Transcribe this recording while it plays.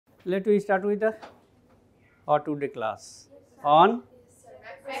Let me start with the today class on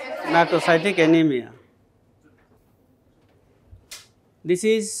macrocytic anemia. This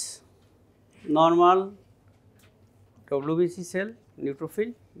is normal WBC cell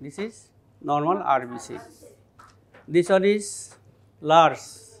neutrophil. This is normal RBC. This one is large,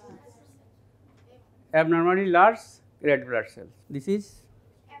 abnormally large red blood cells. This is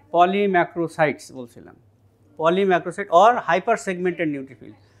polymacrocytes বলছিলাম, polymacrocyte or hypersegmented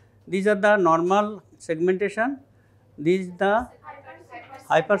neutrophil. These are the normal segmentation. These are the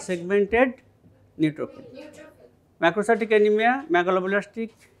hypersegmented neutrophil. Macrocytic anemia,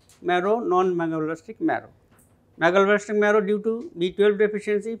 megaloblastic marrow, non-megaloblastic marrow. Megaloblastic marrow due to B12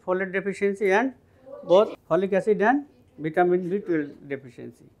 deficiency, folate deficiency, and both folic acid and vitamin B12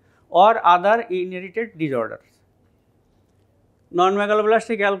 deficiency or other inherited disorders.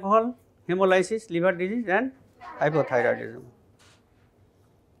 Non-megaloblastic alcohol, hemolysis, liver disease, and hypothyroidism.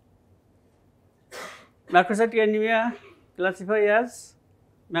 Macrocytic anemia classified as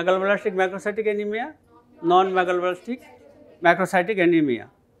megaloblastic macrocytic anemia, non-megaloblastic macrocytic anemia.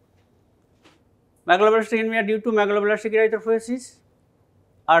 Megaloblastic anemia due to megaloblastic erythropoiesis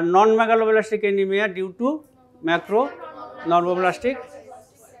or non-megaloblastic anemia due to macronormoblastic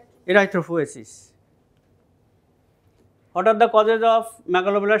erythropoiesis. What are the causes of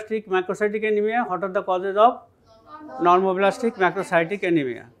megaloblastic macrocytic anemia? What are the causes of normoblastic macrocytic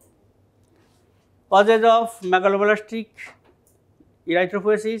anemia? Causes of megaloblastic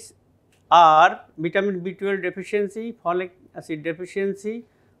erythropoiesis are vitamin B12 deficiency, folic acid deficiency,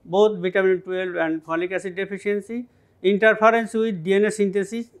 both vitamin B12 and folic acid deficiency. Interference with DNA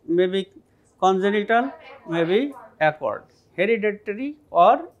synthesis may be congenital, may be acquired, hereditary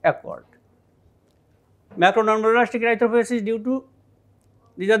or acquired. Macronormoblastic erythropoiesis due to,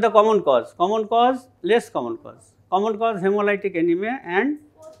 these are the common cause, less common cause. Common cause hemolytic anemia and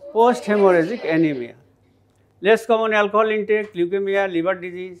post-hemorrhagic anemia. Less common alcohol intake, leukemia, liver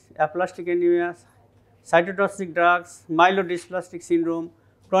disease, aplastic anemia, cytotoxic drugs, myelodysplastic syndrome,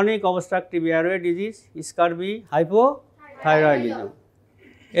 chronic obstructive airway disease, scurvy, hypothyroidism.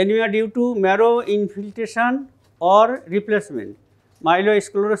 Anemia due to marrow infiltration or replacement,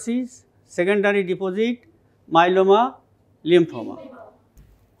 myelosclerosis, secondary deposit, myeloma, lymphoma.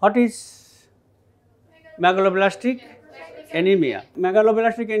 What is megaloblastic anemia?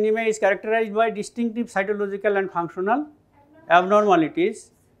 Megaloblastic anemia is characterized by distinctive cytological and functional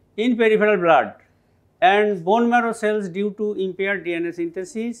abnormalities in peripheral blood and bone marrow cells due to impaired DNA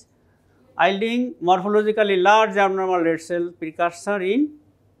synthesis, yielding morphologically large abnormal red cell precursor in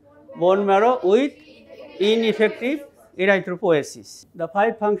bone marrow with ineffective erythropoiesis. The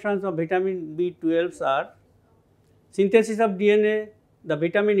 5 functions of vitamin B12 are synthesis of DNA, the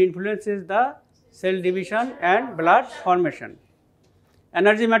vitamin influences the cell division and blood formation.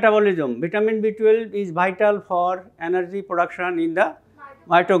 Energy metabolism, vitamin B12 is vital for energy production in the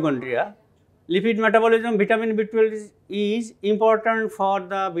mitochondria. Lipid metabolism, vitamin B12 is important for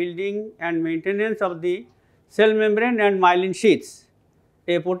the building and maintenance of the cell membrane and myelin sheaths,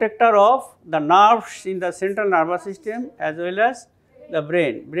 a protector of the nerves in the central nervous system as well as the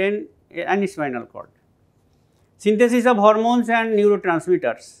brain and spinal cord. Synthesis of hormones and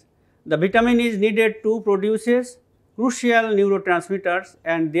neurotransmitters. The vitamin is needed to produce crucial neurotransmitters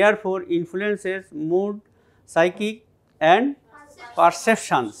and therefore influences mood, psychic and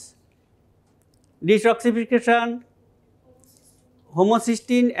perceptions. Detoxification,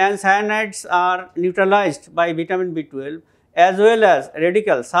 homocysteine and cyanides are neutralized by vitamin B12 as well as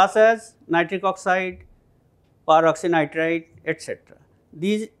radicals such as nitric oxide, peroxynitrite, etc.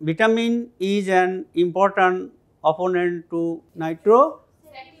 This vitamin is an important opponent to nitrosative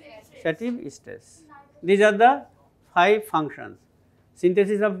stress. These are the 5 functions: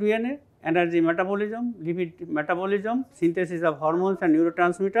 synthesis of DNA, energy metabolism, lipid metabolism, synthesis of hormones and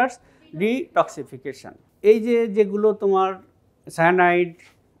neurotransmitters, detoxification. এই যেগুলো তোমার cyanide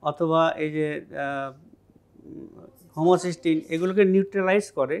অথবা এই যে homocysteine এগুলোকে neutralise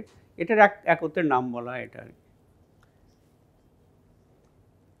করে, এটার একত্রের নাম বলা হয় এটা।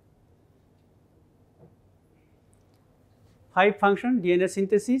 5 function: DNA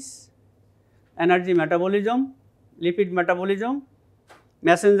synthesis, energy metabolism, lipid metabolism,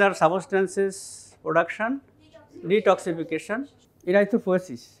 messenger substances production, detoxification,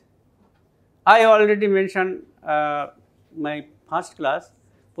 erythropoiesis. I already mentioned my first class: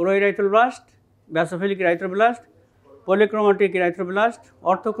 poroerythroblast, basophilic erythroblast, polychromatic erythroblast,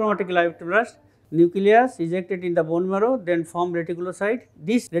 orthochromatic erythroblast. Nucleus ejected in the bone marrow, then form reticulocyte.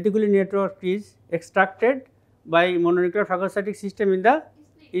 This reticular network is extracted by mononuclear phagocytic system in the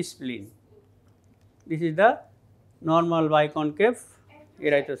spleen. This is the normal biconcave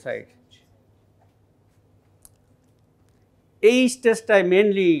erythrocytes. এই স্টেজটায়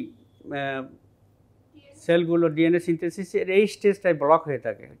mainly সেলগুলো DNA সিনথেসিসের এই স্টেজটায় block হয়ে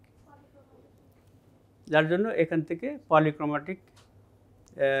থাকে, যার জন্য এখান থেকে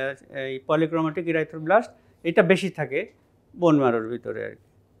পলিক্রোমাটিক ইরাইথ্রোব্লাস্ট এটা বেশি থাকে বোন ম্যারোর ভিতরে আর কি।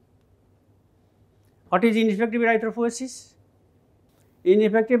 What is ineffective ইরাইথ্রোপোয়েসিস?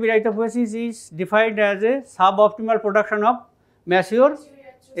 Ineffective erythropoiesis is defined as a suboptimal production of mature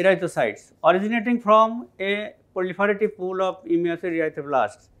erythrocytes originating from a proliferative pool of immature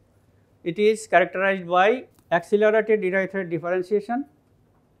erythroblasts. It is characterized by accelerated erythroid differentiation,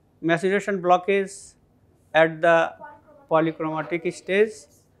 maturation blockage at the polychromatic stage,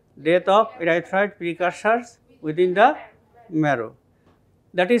 death of erythroid precursors within the marrow.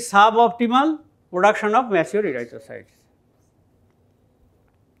 That is suboptimal production of mature erythrocytes.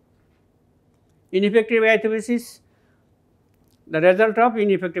 Ineffective erythropoiesis, the result of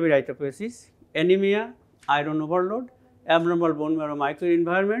ineffective erythropoiesis, anemia, iron overload, abnormal bone marrow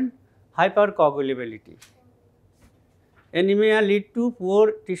microenvironment, hypercoagulability. Anemia lead to poor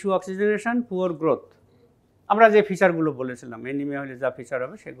tissue oxygenation, poor growth. আমরা যে ফিচারগুলো বলেছিলাম anaemia হলে যা feature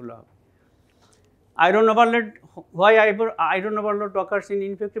হবে সেগুলো হবে। Iron overload, why iron overload occurs in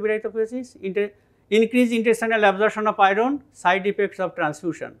ineffective erythropoiesis? Increased intestinal absorption of iron, side effects of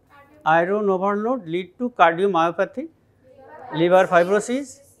transfusion. Iron overload lead to cardiomyopathy, liver fibrosis,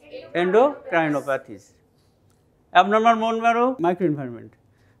 endocrinopathies. Abnormal bone marrow microenvironment,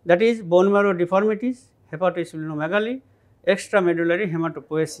 that is bone marrow deformities, hepatosplenomegaly, extramedullary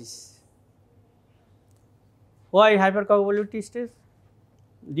hematopoiesis. Why hypercoagulability stage?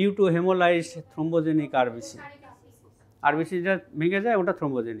 Due to hemolyzed thrombogenic RBC. RBC যা ভেঙে যায় ওটা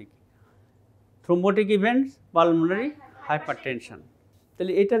থ্রোম্বোজেনিক। Thrombotic events, pulmonary hypertension.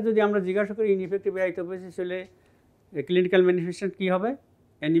 তাহলে এটা যদি আমরা জিজ্ঞাসা করি ইনএফেক্টিভ এরাইথ্রোপোয়েসিস হলে ক্লিনিক্যাল ম্যানিফেস্টেশন কী হবে?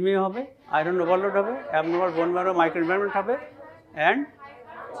 অ্যানিমিয়া হবে, আয়রন ওভারলোড হবে, অ্যাবনর্মাল বোন ম্যারো মাইক্রোএনভায়রনমেন্ট হবে অ্যান্ড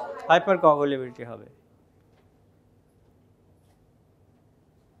হাইপারকোয়াগুলেবিলিটি হবে।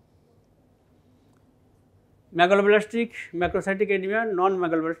 Megaloblastic macrocytic anemia,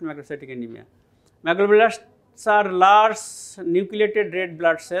 non-megaloblastic macrocytic anemia. Megaloblasts are large nucleated red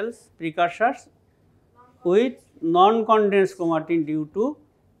blood cells, precursors with non-condensed chromatin due to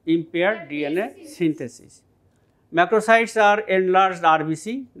impaired DNA synthesis. Macrocytes are enlarged RBC,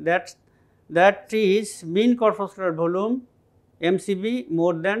 that is mean corpuscular volume MCV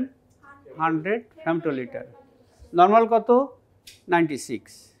more than 100 femtoliter. Normal কত?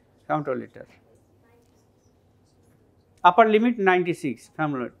 96 femtoliter. Upper limit 96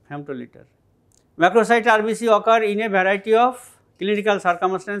 femtoliter. Macrocyte RBC occur in a variety of clinical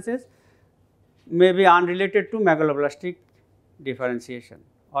circumstances, may be unrelated to megaloblastic differentiation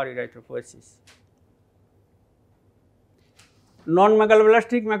or erythropoiesis.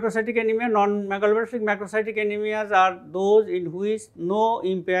 Non-megaloblastic macrocytic anemia. Non-megaloblastic macrocytic anemias are those in which no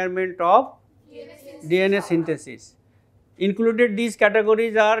impairment of DNA synthesis. Included these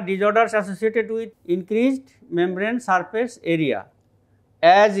categories are disorders associated with increased membrane surface area,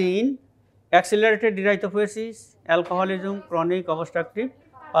 as in accelerated erythropoiesis, alcoholism, chronic obstructive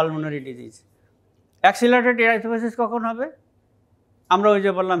pulmonary disease. Accelerated এরাইথ্রোপোয়েসিস কখন হবে? আমরা ওই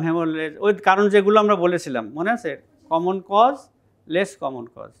যে বললাম হেমোলাইজ, ওই কারণ যেগুলো আমরা বলেছিলাম মনে আছে? Common cause, less common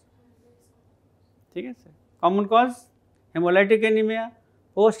cause, ঠিক আছে? Common cause haemolytic anaemia,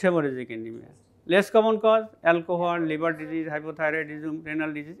 post haemorrhagic anaemia. Less common cause alcohol, liver disease, hypothyroidism,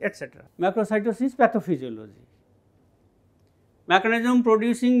 renal disease etcetera. ম্যাক্রোসাইটোসিস pathophysiology. Mechanism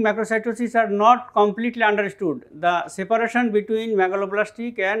producing macrocytosis are not completely understood. The separation between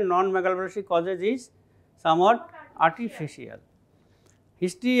megaloblastic and non-megaloblastic causes is somewhat artificial.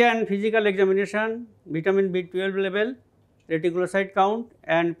 History and physical examination, vitamin B12 level, reticulocyte count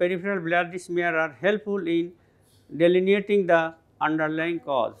and peripheral blood smear are helpful in delineating the underlying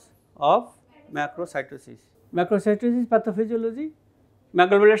cause of macrocytosis. Macrocytosis pathophysiology,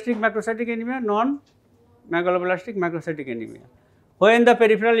 megaloblastic macrocytic anemia, non-megaloblastic macrocytic anemia. When the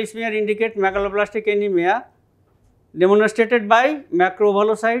peripheral smear indicate megaloblastic anemia demonstrated by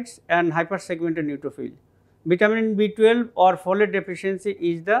macrovalocytes and hypersegmented neutrophil, vitamin B12 or folate deficiency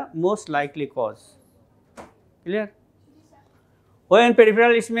is the most likely cause. Clear? When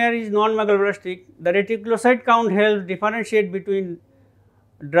peripheral smear is non-megaloblastic, the reticulocyte count helps differentiate between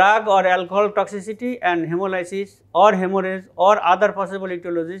drug or alcohol toxicity and hemolysis or hemorrhage or other possible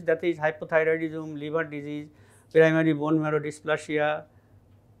etiologies, that is hypothyroidism, liver disease, primary bone marrow dysplasia,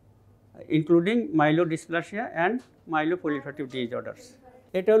 including myelodysplasia and myeloproliferative disorders.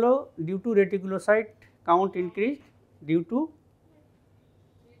 It is due to reticulocyte count increase due to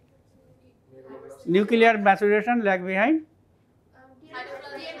nuclear maturation lag behind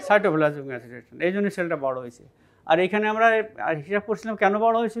cytoplasmic maturation, এই জন্য সেলটা বড় হয়েছে। আর এখানে আমরা হিসাব করছিলাম কেন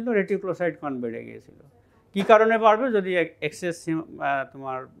বড় হয়েছিল, রেটিকুলোসাইট কাউন্ট বেড়ে গিয়েছিল। কী কারণে বাড়বে, যদি এক্সেস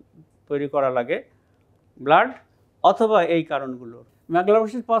তোমার তৈরি করা লাগে ব্লাড, অথবা এই কারণগুলোর।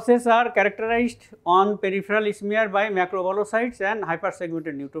 ম্যাকুলোপ্লাস্টিক process R characterised on peripheral smear by macrovalocytes and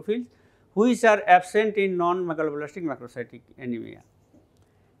hypersegmented neutrophils which are absent in non-megaloblastic macrocytic anemia.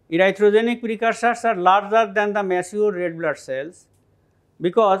 Erythrogenic precursors are larger than the mature red blood cells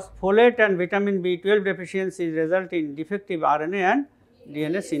because folate and vitamin B12 deficiency result in defective RNA and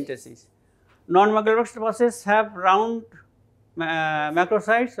DNA synthesis. Non-megaloblastic processes have round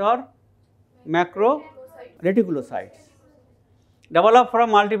macrocytes or macroreticulocytes developed from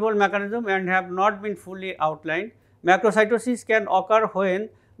multiple mechanisms and have not been fully outlined. Macrocytosis can occur when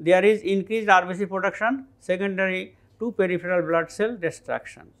there is increased RBC production secondary to peripheral blood cell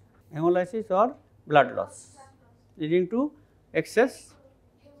destruction, hemolysis or blood loss leading to excess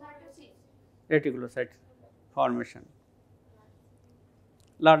reticulocyte formation.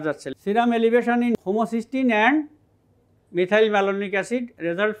 Larger cell. Serum elevation in homocysteine and methyl malonic acid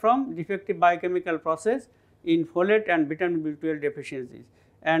result from defective biochemical process in folate and vitamin B12 deficiencies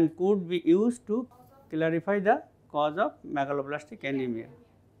and could be used to clarify the cause of megaloblastic anemia.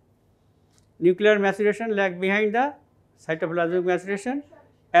 Nuclear maceration lag behind the cytoplasmic maceration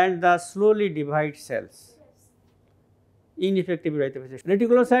and the slowly divide cells. Ineffective erythropoiesis.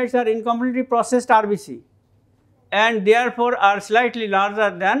 Reticulocytes are incompletely processed RBC and therefore are slightly larger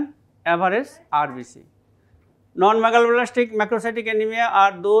than average RBC. Non-megaloblastic macrocytic anemia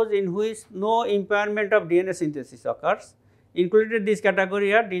are those in which no impairment of DNA synthesis occurs. Included in this category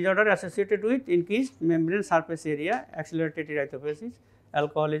are disorder associated with increased membrane surface area, accelerated erythropoiesis,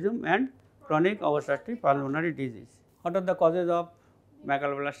 alcoholism and chronic obstructive pulmonary disease. What are the causes of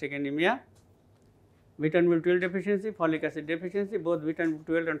megaloblastic anemia? Vitamin B12 deficiency, folic acid deficiency, both vitamin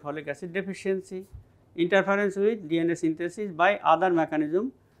B12 and folic acid deficiency, interference with DNA synthesis by other mechanism,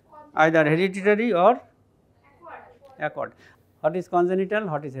 either hereditary or acquired. What is congenital,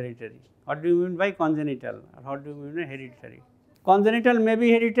 what is hereditary? What do you mean by congenital or what do you mean by hereditary? Congenital may be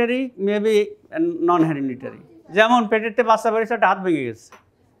hereditary, may be non-hereditary. যেমন পেটেতে বাচ্চা বেরিয়েছে, একটা হাত ভেঙে গেছে,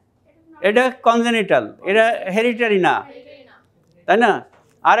 এটা congenital, এটা hereditary না, তাই না?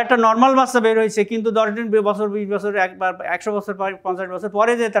 আর একটা নর্মাল বাচ্চা বের হয়েছে কিন্তু 10 দিন, 20 বছর, 20 বছর, একবার 100 বছর, 50 বছর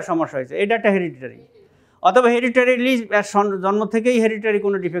পরে যে তার সমস্যা হয়েছে, এটা একটা হেরিডিটারি। অথবা হেরিডিটারিলি জন্ম থেকেই হেরিডিটারি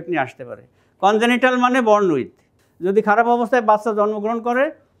কোনো ডিফেক্ট নিয়ে আসতে পারে। কনজেনিটাল মানে বর্ন উইথ, যদি খারাপ অবস্থায় বাচ্চা জন্মগ্রহণ করে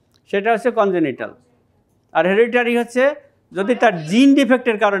সেটা হচ্ছে কনজেনিটাল, আর হেরিডিটারি হচ্ছে যদি তার জিন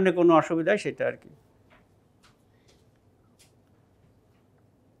ডিফেক্টের কারণে কোনো অসুবিধা হয় সেটা আর কি।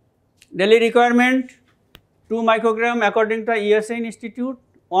 Daily requirement 2 microgram according to the USA Institute,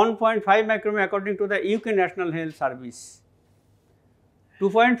 1.5 microgram according to the UK National Health Service,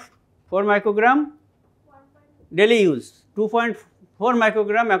 2.4 microgram daily use, 2.4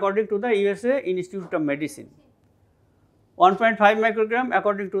 microgram according to the USA Institute of Medicine, 1.5 microgram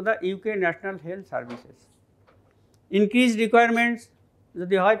according to the UK National Health Services. Increased requirements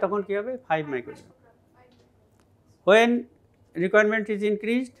যদি হয় তখন কি হবে, 5 microgram. When requirement is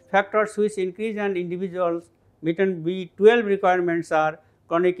increased, factors which increase and individuals vitamin B12 requirements are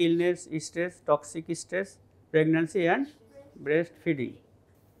chronic illness, stress, toxic stress, pregnancy and breastfeeding.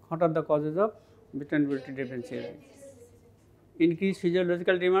 What are the causes of vitamin B12 deficiency? Increased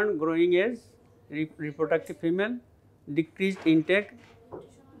physiological demand, growing age, reproductive female, decreased intake,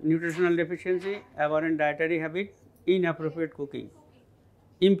 nutritional deficiency, aberrant dietary habit, inappropriate cooking,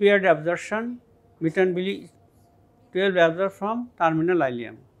 impaired absorption, vitamin B12 absorbed from terminal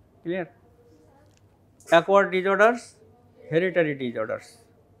ileum. Clear? Acquired disorders, hereditary disorders.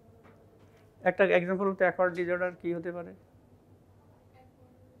 একটা example হতে acquired disorder কি হতে পারে?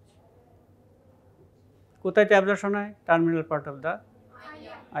 কোথায় absorption হয়? Terminal part of the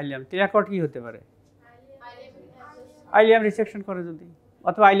ileum. acquired কি হতে পারে? আইলিয়াম রিসেকশন করে যদি,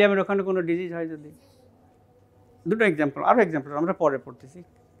 অথবা আইলিয়ামের ওখানে কোনো ডিজিজ হয় যদি। দুটো এক্সাম্পল, আরও এক্সাম্পল আমরা পরে পড়তেছি।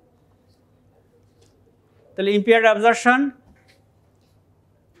 তাহলে impaired absorption,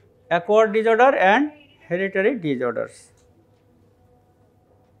 acquired disorder and hereditary disorders.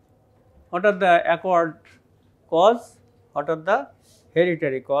 What are the acquired cause? What are the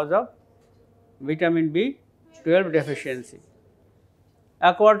hereditary cause of vitamin B12 deficiency?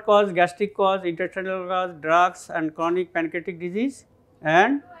 Acquired cause, gastric cause, intestinal cause, drugs and chronic pancreatic disease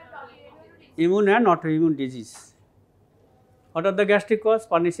and immune and autoimmune disease. What are the gastric cause?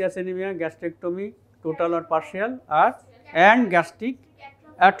 Pernicious anemia, gastrectomy, total or partial, and gastric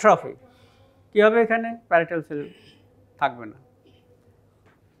atrophy. কি হবে এখানে? Parietal sell থাকবে না।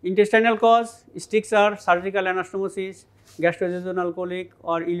 Intestinal cause, stricture, surgical anastomosis, gastrojejunnal colic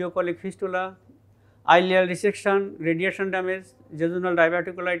or ileocolic fistula, ileal resection, radiation damage, jejunal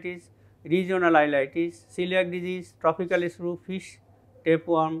diverticulitis, regional ileitis, celiac disease, tropical screw, fish,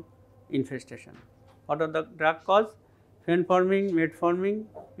 tapeworm infestation. What are the drug cause? Fenformin, metformin,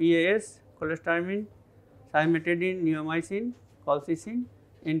 PAS, cholestyramine, cimetidine, neomycin, colchicine,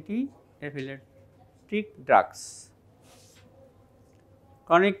 anti-epileptic drugs.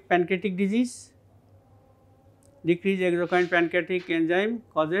 Chronic pancreatic disease, decreased exocrine pancreatic enzyme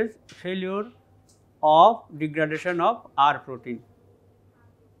causes failure of degradation of R protein.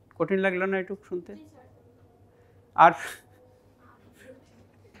 কঠিন লাগলো না একটু শুনতে?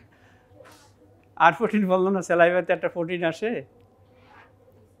 আর protein বললো না, স্যালাইভাতে একটা protein আসে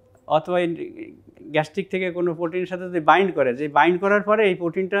অথবা গ্যাস্ট্রিক থেকে কোনো প্রোটিনের সাথে যদি বাইন্ড করে, যে বাইন্ড করার পরে এই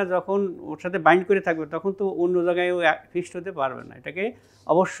প্রোটিনটা যখন ওর সাথে বাইন্ড করে থাকবে তখন তো অন্য জায়গায় ফিক্সড হতে পারবে না, এটাকে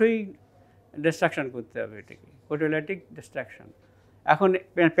অবশ্যই ডিস্ট্রাকশন করতে হবে, এটাকে প্রোটিওলাইটিক ডিস্ট্রাকশন। এখন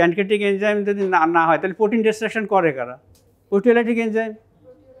প্যানক্রিয়াটিক এনজাইম যদি না হয় তাহলে প্রোটিন ডিস্ট্রাকশন করে কারা? Proteolytic enzyme.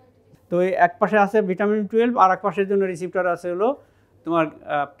 তো এই এক পাশে আছে ভিটামিন 12 আর এক পাশের জন্য রিসিপ্টর আছে হলো তোমার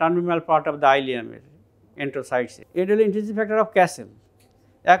টার্মিনাল পার্ট অফ দ্য আইলিয়ামের এন্ট্রোসাইটসে। এটা হলো ইন্ট্রিনসিক ফ্যাক্টর অফ ক্যাসেল।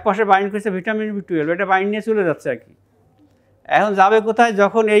 এক পাশে বাইন্ড করছে ভিটামিন B12, এটা বাইন্ড নিয়ে চলে যাচ্ছে আর কি। এখন যাবে কোথায়?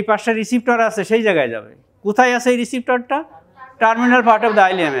 যখন এই পাশে রিসিপ্টর আছে সেই জায়গায় যাবে। কোথায় আছে এই রিসিপ্টরটা? টার্মিনাল পার্ট অফ দ্য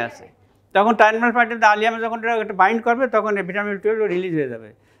আইলিয়ামে আছে। তখন টার্মিনাল পার্ট অফ দ্য আইলিয়ামে যখন এটা বাইন্ড করবে তখন এই ভিটামিন B12 রিলিজ হয়ে যাবে,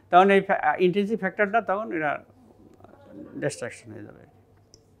 তখন এই ইন্ট্রিনসিক ফ্যাক্টরটা তখন এটা ডিস্ট্রাকশন হয়ে যাবে।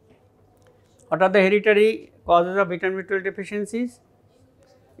 What are the hereditary causes of vitamin B12 deficiencies?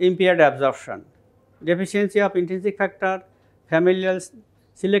 Impaired absorption, deficiency of intrinsic factor, familial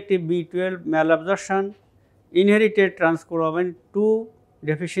selective B12 malabsorption, inherited transcarbamine 2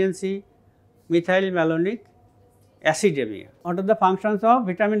 deficiency, methylmalonic acidemia. What are the functions of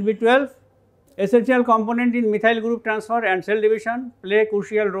vitamin B12? Essential component in methyl group transfer and cell division, play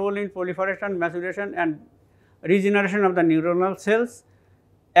crucial role in proliferation, maturation and regeneration of the neuronal cells,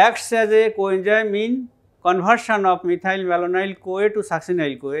 acts as a coenzyme in conversion of methylmalonyl CoA to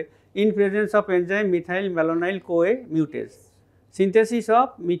succinyl CoA in presence of enzyme methylmalonyl CoA mutase, synthesis of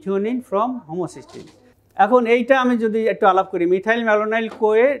methionine from homocysteine. এখন এইটা আমি যদি একটু আলাপ করি, মিথাইলম্যালোনাইল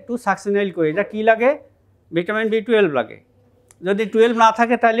CoA two succinyl CoA, এটা কী লাগে? Vitamin B12 লাগে। যদি 12 না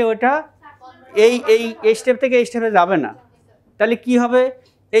থাকে তাহলে ওইটা এই স্টেপ থেকে এই স্টেপে যাবে না, তাহলে কি হবে?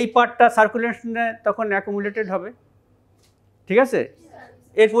 এই পার্টটা সার্কুলেশনে তখন অ্যাকুমুলেটেড হবে, ঠিক আছে?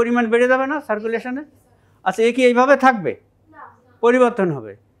 এর পরিমাণ বেড়ে যাবে না সার্কুলেশনে। আচ্ছা, এ কি এইভাবে থাকবে? পরিবর্তন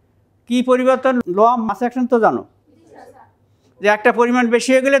হবে। কি পরিবর্তন? ল অফ মাস অ্যাকশন তো জানো, যে একটা পরিমাণ বেশি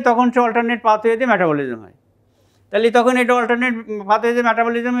হয়ে গেলে তখন সে অল্টারনেট পাথওয়েতে মেটাবলিজম হয়। তাহলে তখন এটা অল্টারনেট পাথওয়েতে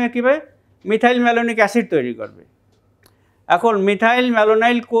মেটাবলিজম কী হবে? মিথাইল ম্যালোনিক অ্যাসিড তৈরি করবে। এখন মিথাইল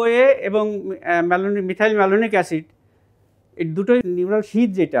ম্যালোনাইল CoA এবং মিথাইল ম্যালোনিক অ্যাসিড, এই দুটোই নিউরাল শীথ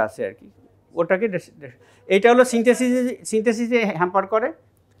যেটা আছে আর কি, ওটাকে এইটা হলো সিনথেসিসে হ্যাম্পার করে।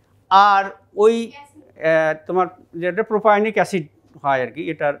 আর ওই তোমার যেটা প্রোপায়নিক অ্যাসিড হয় আর কি,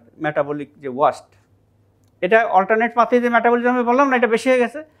 এটার মেটাবলিক যে ওয়াস্ট, এটা অল্টারনেট পাথে যে মেটাবলিজমে বললাম না, এটা বেশি হয়ে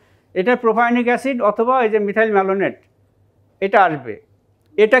গেছে, এটা প্রোপায়নিক অ্যাসিড অথবা এই যে মিথাইল ম্যালোনেট এটা আসবে।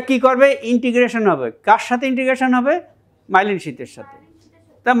 এটা কি করবে? ইন্টিগ্রেশন হবে। কার সাথে ইন্টিগ্রেশন হবে? মাইলিন শীথের সাথে।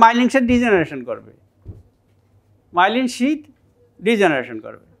 তা মাইলিন শীথ ডিজেনারেশন করবে, মাইলিন শীথ ডিজেনারেশন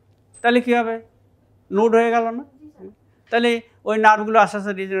করবে। তাহলে কী হবে? নোড হয়ে গেল না? তাহলে ওই নার্ভগুলো আস্তে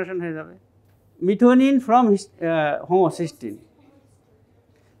আস্তে ডিজেনারেশন হয়ে যাবে। মিথিওনিন ফ্রম হোমোসিস্টিন,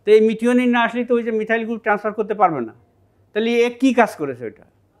 তো এই মিথিওনিন না আসলে তো ওই যে মিথাইল গ্রুপ ট্রান্সফার করতে পারবে না। তাহলে এ কী কাজ করেছে ওইটা?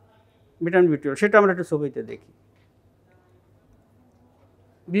 ভিটামিন B12, সেটা আমরা একটু ছবিতে দেখি।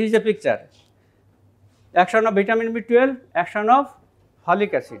 This is a picture. Action of vitamin B12, action of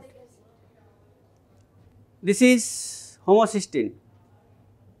folic acid. This is homocysteine.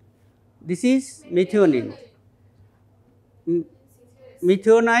 This is methionine.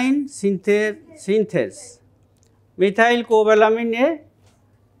 Methionine synthase. Methyl cobalamin A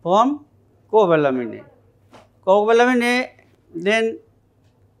from cobalamin A. Cobalamin A then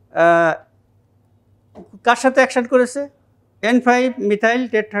কার সাথে action করেছে? N5 methyl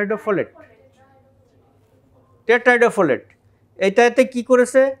টেট্রাহাইড্রোফোলেট। টেট্রাহাইড্রোফোলেট এইটাতে কী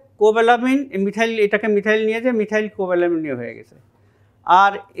করেছে? Cobalamin, methyl, এটাকে methyl নিয়ে যে methyl cobalamin হয়ে গেছে।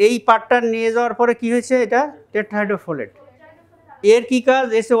 আর এই পার্টটা নিয়ে যাওয়ার পরে কি হয়েছে? এটা টেট্রাহাইড্রোফোলেট। এর কি কাজ?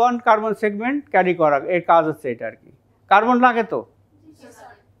 S1 কার্বন সেগমেন্ট ক্যারি করা, এর কাজ হচ্ছে এটা আর কি। কার্বন লাগে তো?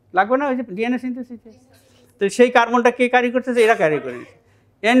 লাগবে না ওই যে ডিএনএ সিনথেসিসে? তো সেই কার্বনটা কে ক্যারি করতেছে? এরা ক্যারি করে।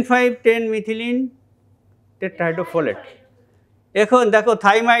 N5-10 methylene টেট্রাহাইড্রোফোলেট। এখন দেখো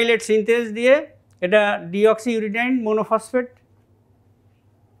থাইমাইলেট সিনথেস দিয়ে এটা ডিঅক্সিইউরিডাইন মোনোফসফেট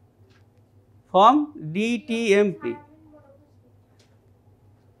form DTMP,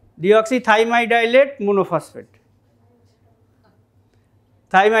 deoxythymidylate monophosphate,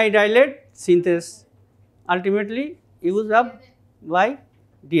 thymidylate synthesis, ultimately used up by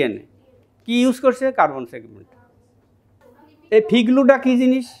DNA. কি ইউজ করছে? Carbon segment. এই ফিগলুটা কি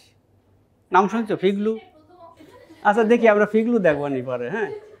জিনিস? নাম শুনছো ফিগলু? আচ্ছা দেখি আমরা ফিগলু দেখবো নি পরে।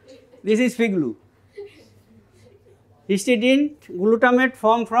 হ্যাঁ, this is ফিগলু। Histidine glutamate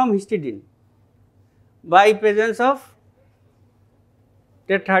formed from histidine by presence of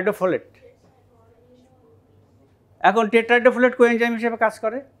tetrahydrofolate. এখন টেট্রাহাইড্রোফোলেট কোএনজাইম হিসেবে কাজ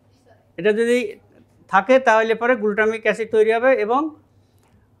করে। এটা যদি থাকে তাহলে পরে গ্লুটামিক অ্যাসিড তৈরি হবে এবং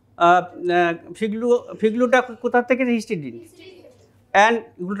ফিগলুটা কোথা থেকে? হিস্টিডিন অ্যান্ড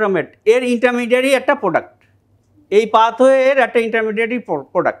গ্লুটামেট এর ইন্টারমিডিয়ারি একটা প্রোডাক্ট, এই পাথওয়ে এর একটা ইন্টারমিডিয়ারি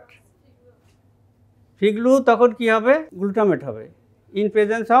প্রোডাক্ট। ফিগলু তখন কি হবে? গ্লুটামেট হবে in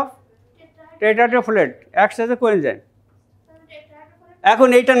presence of টেট্রাহাইড্রোফোলেট acts as a coenzyme. এখন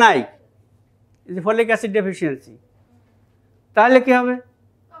এইটা নাই, ফলিক অ্যাসিড ডেফিসিয়েন্সি, তাহলে কি হবে?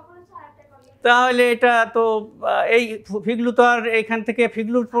 তাহলে এটা তো এই ফিগলু তো আর এইখান থেকে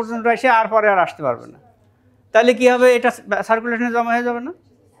ফিগলু পর্যন্ত এসে আর পরে আর আসতে পারবে না। তাহলে কি হবে? এটা সার্কুলেশনে জমা হয়ে যাবে না?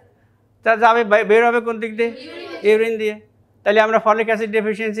 তা যাবে, বের হবে কোন দিক দিয়ে? ইউরিন দিয়ে। তাহলে আমরা ফলিক অ্যাসিড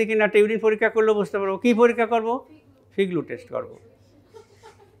ডেফিসিয়েন্সি কিনা ইউরিন পরীক্ষা করলেও বুঝতে পারবো। কী পরীক্ষা করব? ফিগলু টেস্ট করব,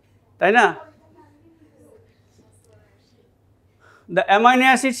 তাই না? The amino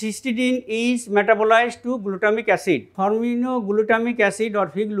acid histidine is metabolized to glutamic acid. Forminoglutamic acid or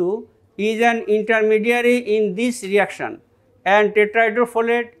figlu is an intermediary in this reaction, and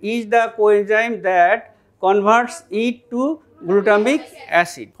tetrahydrofolate is the coenzyme that converts it to glutamic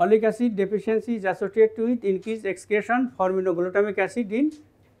acid. Folic acid deficiency is associated with increased excretion forminoglutamic acid in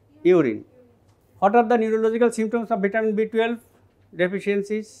urine. What are the neurological symptoms of vitamin B12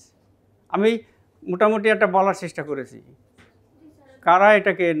 deficiencies? আমি মোটামুটি একটা বলার চেষ্টা করেছি, কারা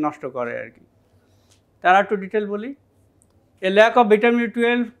এটাকে নষ্ট করে আর কি। তারা একটু ডিটেল বলি। A lack of vitamin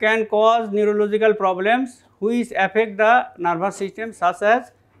B12 can cause neurological problems which affect the nervous system such as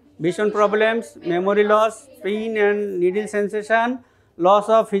vision problems, memory loss, pain and needle sensation, loss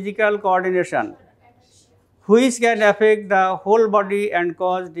of physical coordination, which can affect the whole body and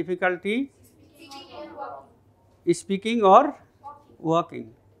cause difficulty speaking or walking.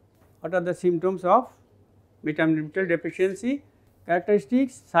 What are the symptoms of vitamin B12 deficiency?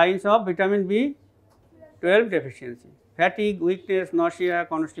 Characteristics, signs of vitamin B12 deficiency: fatigue, weakness, nausea,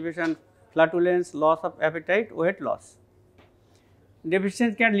 constipation, flatulence, loss of appetite, weight loss.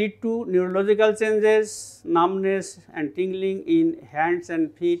 Deficiency can lead to neurological changes, numbness and tingling in hands and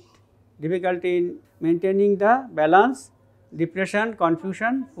feet, difficulty in maintaining the balance, depression,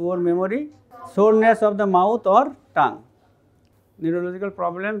 confusion, poor memory, soreness of the mouth or tongue. Neurological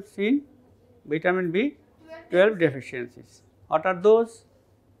problems in vitamin B12 deficiencies. What are those?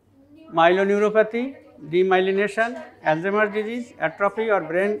 Myeloneuropathy, demyelination, Alzheimer's disease, atrophy or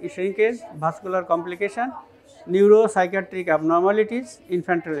brain shrinkage, vascular complication, neuropsychiatric abnormalities,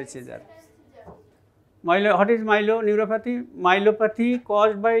 infantile seizure. What is myeloneuropathy? Myelopathy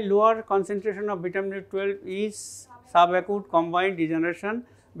caused by lower concentration of vitamin B12 is subacute combined degeneration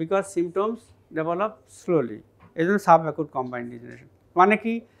because symptoms develop slowly. It is subacute combined degeneration. মানে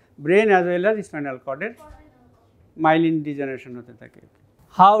কি? brain as well as spinal cord এর myelin degeneration হতে থাকে।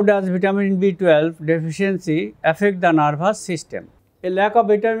 How does vitamin B12 deficiency affect the nervous system? A lack of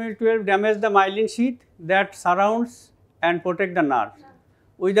vitamin B12 damages the myelin sheath that surrounds and protect the nerve.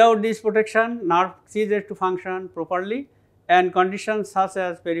 Without this protection, nerve ceases to function properly and conditions such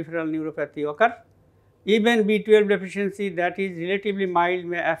as peripheral neuropathy occur. Even B12 deficiency that is relatively mild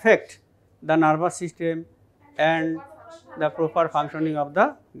may affect the nervous system and the proper functioning of the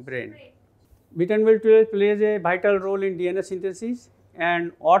brain. Vitamin B12 plays a vital role in DNA synthesis and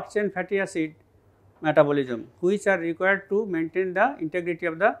short chain fatty acid metabolism, which are required to maintain the integrity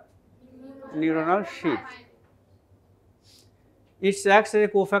of the neuronal sheath. It acts as a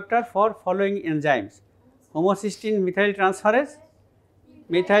cofactor for following enzymes: homocysteine methyltransferase,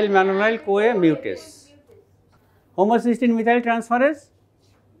 methyl malonyl CoA mutase. Homocysteine methyltransferase,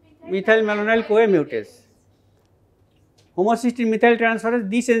 methyl malonyl CoA mutase. Homocysteine methyltransferase,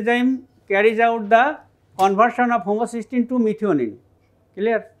 this enzyme carries out the conversion of homocysteine to methionine.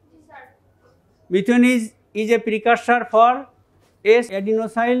 Clear? Methionine is a precursor for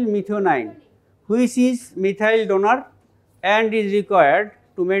S-adenosyl methionine, which is methyl donor and is required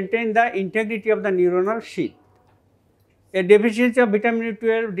to maintain the integrity of the neuronal sheath. A deficiency of vitamin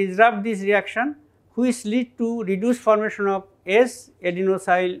B12 disrupts this reaction, which leads to reduced formation of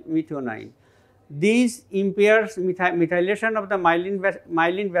S-adenosyl methionine. This impairs methylation of the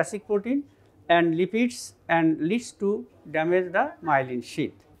myelin basic protein and lipids and leads to damage the myelin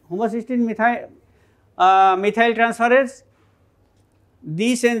sheath. homocysteine methyl transferase.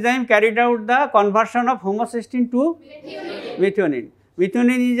 This enzyme carried out the conversion of homocysteine to methionine.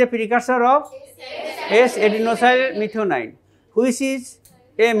 Methionine is a precursor of S-adenosyl methionine, which is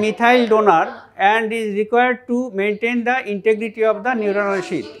a methyl donor and is required to maintain the integrity of the neuronal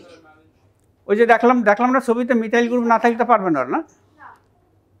sheath. ওই যে দেখলাম না ছবিতে methyl group না থাকতে পারবে না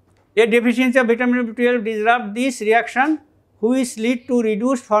A deficiency of vitamin B12 disrupt this reaction, which lead to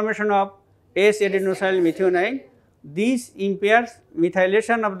reduced formation of S-adenosyl methionine. This impairs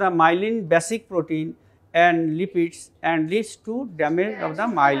methylation of the myelin basic protein and lipids and leads to damage of the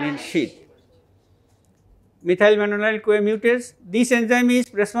myelin sheath. Methyl malonyl CoA mutase. This enzyme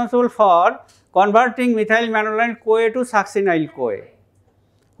is responsible for converting methyl malonyl CoA to succinyl CoA,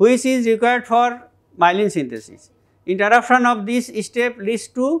 which is required for myelin synthesis. Interruption of this step leads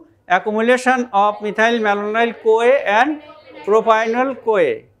to accumulation of methyl malonyl CoA and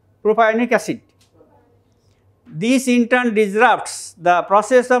propionic acid. This in turn disrupts the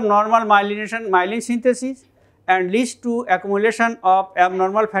process of normal myelin synthesis and leads to accumulation of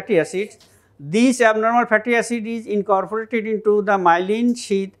abnormal fatty acids. This abnormal fatty acid is incorporated into the myelin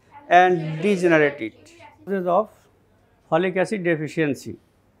sheath and degenerated. Causes of folic acid deficiency: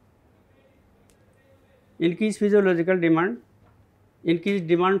 increased physiological demand, increased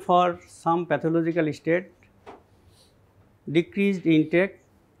demand for some pathological state, decreased intake,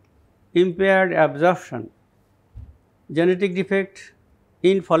 impaired absorption, genetic defect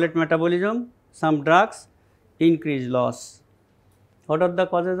in folate metabolism, some drugs, increased loss. What are the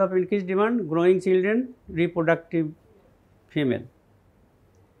causes of increased demand? Growing children, reproductive female.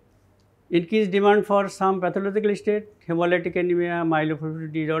 Increased demand for some pathological state: hemolytic anemia,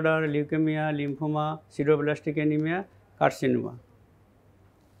 myeloproliferative disorder, leukemia, lymphoma, sideroblastic anemia, carcinoma.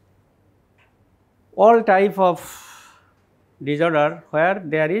 All type of disorder where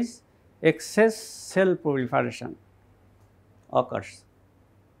there is excess cell proliferation occurs.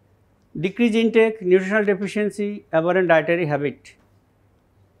 Decreased intake, nutritional deficiency, aberrant dietary habit,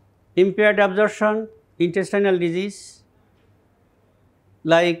 impaired absorption, intestinal disease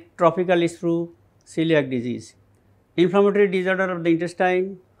like tropical sprue, celiac disease, inflammatory disorder of the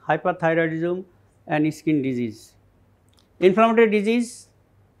intestine, hyperthyroidism and skin disease. Inflammatory disease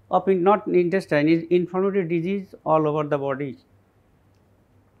of not intestine is inflammatory disease all over the body.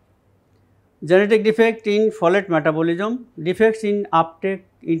 Genetic defect in folate metabolism, defects in uptake,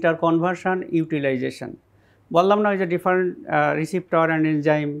 interconversion, utilization. বললাম না যে different receptor and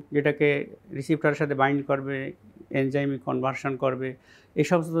enzyme যেটাকে রিসিপ্টরের সাথে bind করবে, এনজাইমিক conversion করবে, এই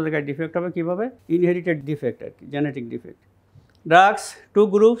সমস্ত জায়গায় ডিফেক্ট হবে কীভাবে? ইনহেরিটেড ডিফেক্ট আর কি, genetic defect. Drugs, two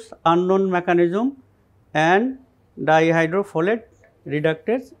groups, unknown mechanism and ডাইহাইড্রোফোলেট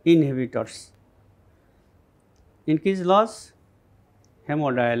reductase inhibitors. Increased loss,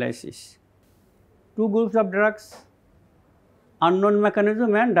 hemodialysis. Two groups of drugs, unknown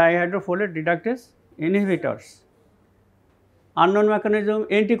mechanism and dihydrofolate reductase inhibitors. Unknown mechanism,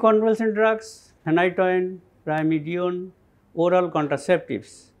 anticonvulsant drugs, phenytoin, primidone, oral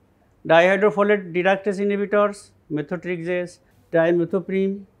contraceptives. Dihydrofolate reductase inhibitors, methotrexate,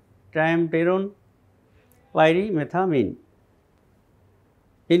 trimethoprim, triamterone, pyrimethamine.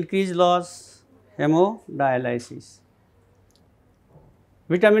 Increased loss, hemodialysis.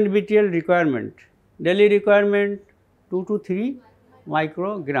 Vitamin B12 requirement, daily requirement 2 to 3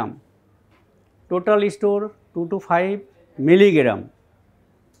 microgram, total store 2 to 5 milligram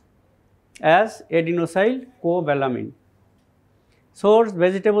as adenosyl cobalamin. Source,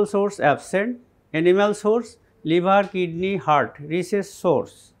 vegetable source absent, animal source, liver, kidney, heart, rhesus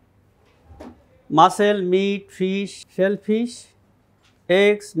source, muscle, meat, fish, shellfish,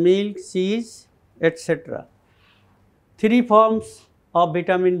 eggs, milk, cheese, etc. 3 forms of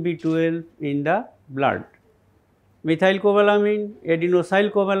vitamin B12 in the blood: methylcobalamin, adenosyl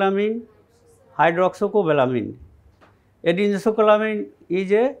cobalamin, hydroxycobalamin. Adenosyl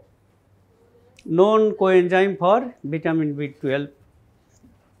is a known coenzyme for vitamin B12.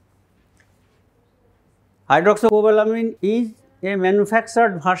 Hydroxycobalamin is a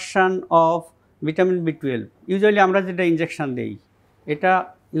manufactured version of vitamin B12. Usually আমরা যেটা injection দেই এটা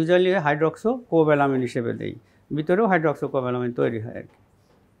usually হাইড্রক্সোকোবালামিন হিসেবে দেই, ভিতরেও হাইড্রক্সোকোবালামিন তৈরি হয় আর কি।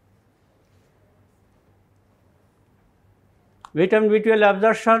 Vitamin B12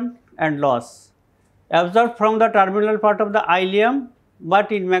 absorption and loss. Absorbed from the terminal part of the ileum but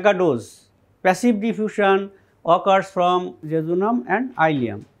in megadose. Passive diffusion occurs from jejunum and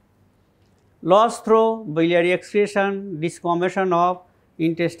ileum. Loss through biliary excretion, disformation of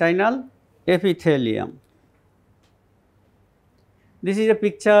intestinal epithelium. This is a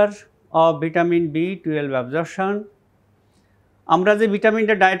picture of vitamin B12 absorption. আমরা যে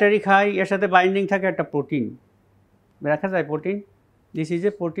ভিটামিনটা dietary খাই এর সাথে binding থাকে একটা protein, দেখা যায় protein, this is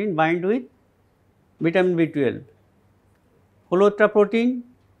a protein bind with vitamin B12, হলুদটা প্রোটিন,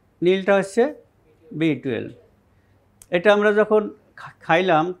 নীলটা হচ্ছে B12। এটা আমরা যখন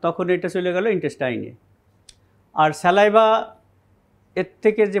খাইলাম তখন এটা চলে গেল ইন্টেস্টাইনে, আর স্যালাইভা এর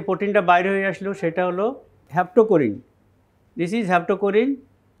থেকে যে প্রোটিনটা বাইরে হয়ে আসলো সেটা হলো হ্যাপ্টোকোরিন, this is হ্যাপ্টোকোরিন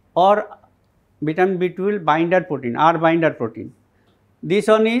or vitamin B12 binder protein, R binder protein. This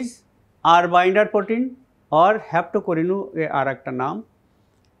one is R binder protein or haptocorinu আর একটা নাম।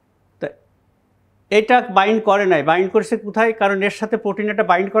 তো এটা বাইন্ড করে নাই, বাইন্ড করছে কোথায়? কারণ এর সাথে প্রোটিন একটা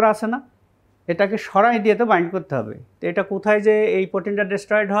বাইন্ড করা আছে না, এটাকে সরাই দিয়ে তো বাইন্ড করতে হবে। তো এটা কোথায় যে এই প্রোটিনটা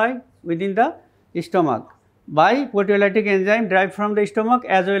ডিস্ট্রয়েড হয়? Within the stomach by proteolytic enzyme drive from the stomach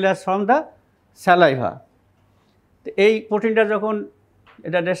as well as from the saliva. তো এই প্রোটিনটা যখন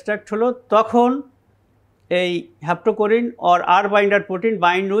এটা ডিস্ট্রাক্ট হলো তখন এই হ্যাপ্টোকোরিন or R binder protein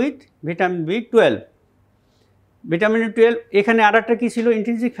bind with vitamin B12। Vitamin B12 এখানে আর একটা কী ছিল?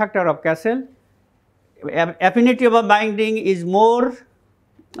 Intrinsic factor of castle, affinity of binding is more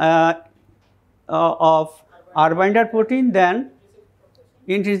of R binder protein than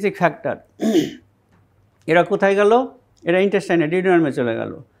intrinsic factor. এরা কোথায় গেল? এরা ইন্টেস্টাইনে ডিউডিনামে চলে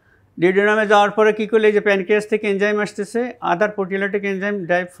গেল। ডিউডিনামে যাওয়ার পরে কী করলে? এই যে প্যানক্রিয়াস থেকে এনজাইম আসতেছে, আদার proteolytic enzyme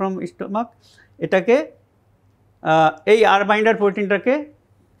drive from stomach, এটাকে এই আর বাইন্ডার প্রোটিনটাকে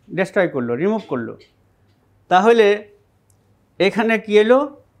ডিস্ট্রয় করলো, রিমুভ করলো। তাহলে এখানে কী এলো?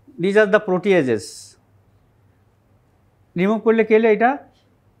 These are the প্রোটিয়েজেস। রিমুভ করলে কী এলো? এটা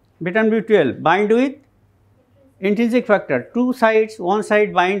vitamin B12 bind with intrinsic factor, two sides, one side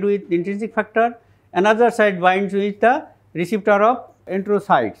bind with intrinsic factor, another side binds with the receptor of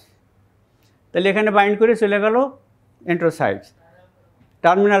এন্ট্রোসাইটস। তাহলে এখানে বাইন্ড করে চলে গেল এন্ট্রোসাইটস,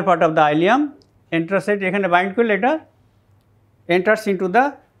 terminal part of the ileum. এন্ট্রোসাইট এখানে bind করলে এটা এন্টার্স ইন্টু দ্য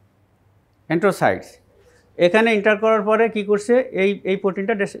এন্ট্রোসাইটস। এখানে enter করার পরে কী করছে? এই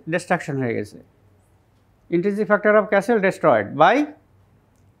প্রোটিনটা ডিস্ট্রাকশন হয়ে গেছে। Intrinsic factor of castle destroyed by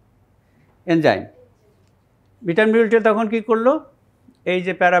enzyme. Vitamin B12 তখন কী করলো? এই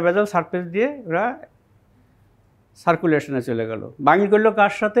যে প্যারাবেজাল সারফেস দিয়ে ওরা সার্কুলেশনে চলে গেল, বাইন্ড করলো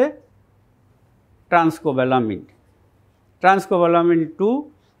কার সাথে? ট্রান্সকোবালামিন, ট্রান্সকোবালামিন 2,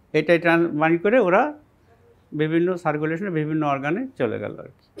 এটাই বাইন্ড করে ওরা বিভিন্ন সার্কুলেশনে বিভিন্ন অর্গানে চলে গেল আর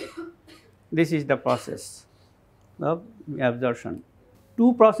কি। This is the process of absorption. To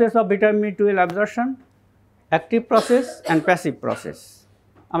process of vitamin B12 absorption, active process and passive process.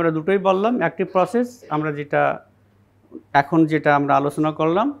 আমরা দুটোই বললাম। অ্যাক্টিভ প্রসেস আমরা যেটা আমরা আলোচনা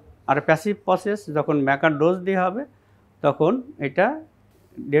করলাম, আর প্যাসিভ প্রসেস যখন ম্যাকার ডোজ দেওয়া হবে তখন এটা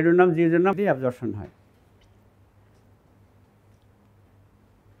ডেডোনাম জিওজেনাম দিয়ে অ্যাবজর্পশন হয়।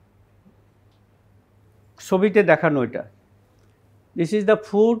 ছবিতে দেখানো এটা, this is the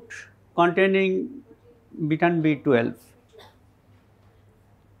food containing vitamin B12।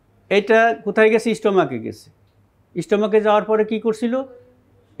 এটা কোথায় গেছে? স্টোমাকে গেছে। স্টোমাকে যাওয়ার পরে কি করছিল?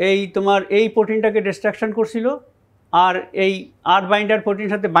 এই প্রোটিনটাকে ডিস্ট্রাকশন করছিল, আর এই আর বাইন্ডার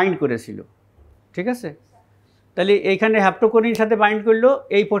প্রোটিনের সাথে বাইন্ড করেছিল, ঠিক আছে? তাহলে এইখানে হ্যাপ্টোকোরিনের সাথে বাইন্ড করলো,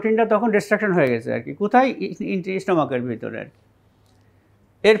 এই প্রোটিনটা তখন ডিস্ট্রাকশন হয়ে গেছে আর কি। কোথায়? স্টোমাকের ভিতরে আর কি।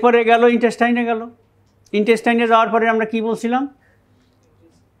 এরপরে গেল ইন্টেস্টাইনে গেল। ইন্টেস্টাইনে যাওয়ার পরে আমরা কি বলছিলাম?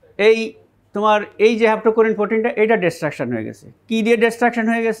 এই যে হ্যাপ্টোকোরিন প্রোটিনটা, এটা ডিস্ট্রাকশন হয়ে গেছে। কি দিয়ে ডিস্ট্রাকশন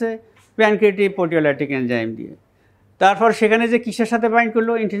হয়ে গেছে? প্যানক্রিয়াটিক প্রোটিওলাইটিক এনজাইম দিয়ে। তারপর সেখানে যে কিসের সাথে বাইন্ড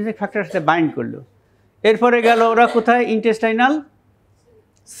করলো? ইন্ট্রিনসিক ফ্যাক্টরের সাথে বাইন্ড করলো। এরপরে গেল ওরা কোথায়? ইন্টেস্টাইনাল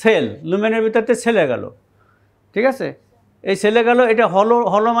সেল, লুমেনের ভিতরতে সেলে গেল, ঠিক আছে? এই সেলে গেল, এটা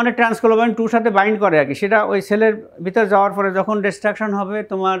হলো মানে ট্রান্সকোবালামিন 2 সাথে বাইন্ড করে আর কি। সেটা ওই সেলের ভিতর যাওয়ার পরে যখন ডিস্ট্রাকশন হবে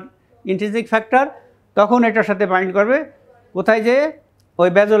তোমার ইন্ট্রিনসিক ফ্যাক্টর, তখন এটার সাথে বাইন্ড করবে কোথায়? যে ওই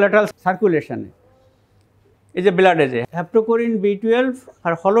ব্যাজোল্যাটারাল সার্কুলেশনে, এই যে ব্লাডে যে হ্যাপ্টোকোরিন B12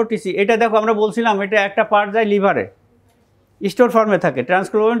 আর হলো টিসি। এটা দেখো আমরা বলছিলাম এটা একটা পার্ট যায় লিভারে, স্টোর ফর্মে থাকে।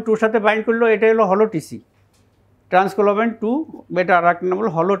 ট্রান্সকোবালামিন 2 সাথে বাইন্ড করলো, এটা হলো হলো টিসি। ট্রান্সকোবালামিন 2, এটা আর একটা নাম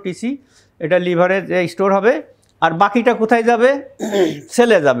হলো হলো টিসি। এটা লিভারে যে স্টোর হবে, আর বাকিটা কোথায় যাবে?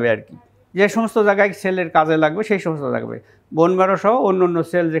 সেলে যাবে আর কি। যে সমস্ত জায়গায় সেলের কাজে লাগবে সেই সমস্ত যাবে, বোন ম্যারো সহ অন্য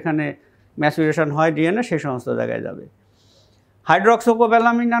সেল যেখানে ম্যাচুরেশন হয় ডিএনএ, সেই সমস্ত জায়গায় যাবে।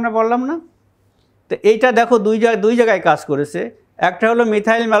 হাইড্রক্সোকোবালামিন আমরা বললাম না? তো এইটা দেখো দুই জায়গায় কাজ করেছে। একটা হলো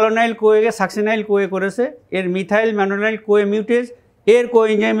মিথাইল ম্যালোনাইল কোয়ে সাকসিনাইল কোয়ে করেছে, এর মিথাইল ম্যালোনাইল কোয়ে মিউটেজ, এর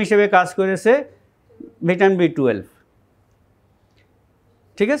কোএনজাইম হিসেবে কাজ করেছে ভিটামিন B12,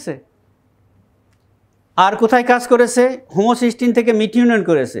 ঠিক আছে? আর কোথায় কাজ করেছে? হোমোসিস্টিন থেকে মিথিওনিন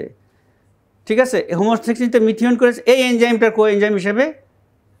করেছে, ঠিক আছে? হোমোসিস্টিন থেকে মিথিওনিন করেছে, এই এনজাইমটার কোএনজাইম হিসেবে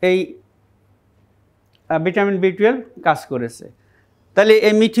এই ভিটামিন B12 কাজ করেছে। তাহলে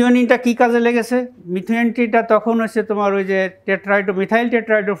এই মিথিওনিনটা কী কাজে লেগেছে? মিথিওনিনটা তখন হচ্ছে তোমার ওই যে মিথাইল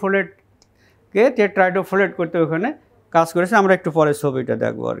টেট্রাহাইড্রোফোলেটকে টেট্রাহাইড্রোফোলেট করতে ওখানে কাজ করেছে। আমরা একটু পরে ছবিটা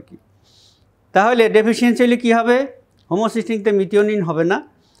দেখবো আর কি। তাহলে ডেফিসিয়েন্সি হলে কী হবে? হোমোসিস্টিনতে মিথিওনিন হবে না,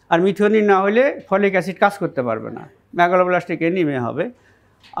 আর মিথিওনিন না হলে ফলিক অ্যাসিড কাজ করতে পারবে না, ম্যাগালোব্লাস্টিক অ্যানিমিয়া হবে।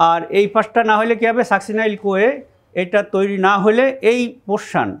 আর এই পাশটা না হলে কী হবে? সাকসিনাইল কোয়ে এটা তৈরি না হলে এই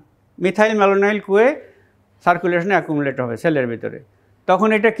পোর্শন মিথাইল ম্যালোনাইল কোয়ে সার্কুলেশনে অ্যাকুমুলেট হবে সেলের ভিতরে। তখন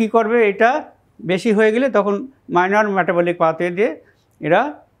এটা কি করবে? এটা বেশি হয়ে গেলে তখন মাইনর মেটাবলিক পাথওয়ে দিয়ে এরা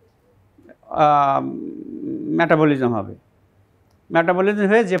মেটাবলিজম হবে। মেটাবলিজম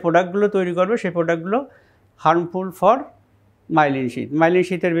হয়ে যে প্রোডাক্টগুলো তৈরি করবে সেই প্রোডাক্টগুলো হার্মফুল ফর মাইলিন শীথ। মাইলিন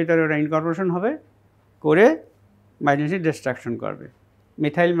শীথের ভিতরে ওরা ইনকর্পোরেশন হবে করে মাইলিন শীথ ডিস্ট্রাকশন করবে।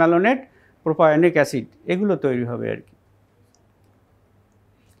 মিথাইল ম্যালোনেট, প্রোপায়োনিক অ্যাসিড এগুলো তৈরি হবে আর কি।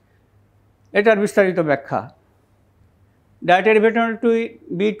 এটার বিস্তারিত ব্যাখ্যা। Dietary vitamin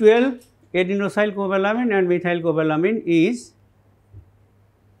B12, adenosyl cobalamin and methyl cobalamin is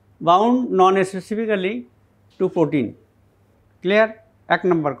bound non-specifically to protein. Clear? এক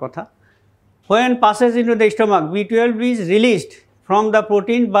নম্বর কথা। When passes into the stomach, B12 is released from the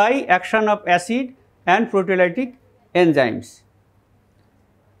protein by action of acid and proteolytic enzymes.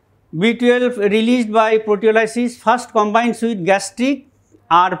 B12 released by proteolysis first combines with gastric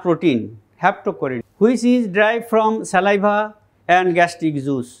R protein, haptocorrin, which is derived from saliva and gastric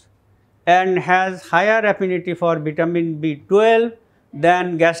juice and has higher affinity for vitamin B12 than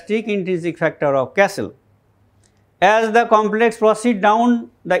gastric intrinsic factor of Castle. As the complex proceeds down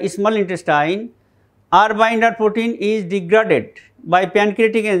the small intestine, R binder protein is degraded by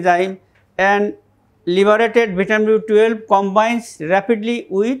pancreatic enzyme and liberated vitamin B12 combines rapidly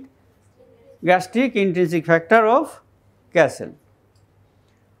with gastric intrinsic factor of Castle.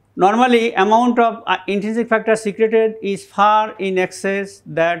 Normally, amount of intrinsic factor secreted is far in excess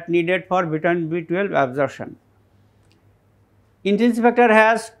that needed for vitamin B12 absorption. Intrinsic factor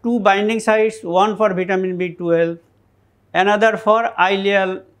has two binding sites, one for vitamin B12, another for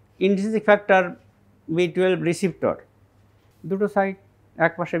ileal intrinsic factor B12 receptor. দুটো site,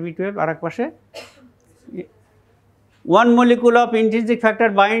 এক পাশে B12 আর এক পাশে। One molecule of intrinsic factor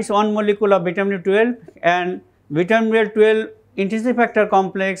binds one molecule of vitamin B12 and vitamin B12 intrinsic factor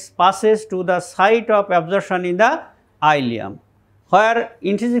complex passes to the site of absorption in the ileum, where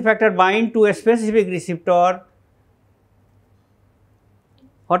intrinsic factor bind to a specific receptor.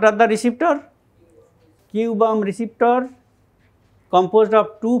 What are the receptor? Q-BAM receptor composed of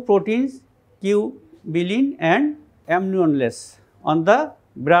two proteins, Q-bilin and amnionless on the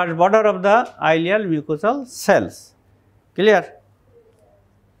brush border of the ileal mucosal cells. Clear?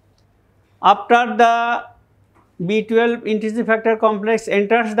 After the B12 intrinsic factor complex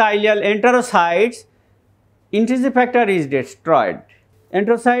enters the ileal enterocytes, intrinsic factor is destroyed.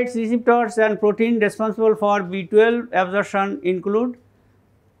 Enterocytes, receptors and protein responsible for B12 absorption include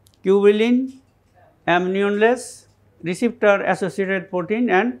Q-bilin, amnionless, receptor associated protein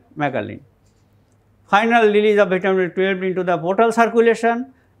and macallin. Final release of vitamin B12 into the portal circulation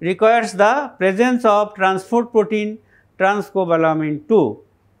requires the presence of transport protein transcobalamin 2,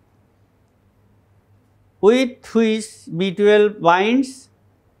 with which B12 binds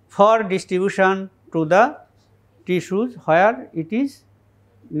for distribution to the tissues where it is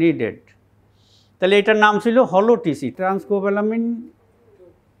needed. তাহলে এটার নাম ছিল হলো TC, ট্রান্সকোবালামিন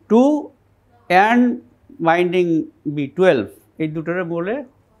 2 and binding B12, এই দুটোরে বলে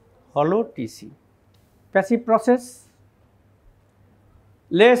হলো TC. Passive process,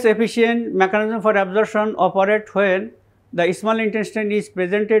 less efficient mechanism for absorption operate when the small intestine is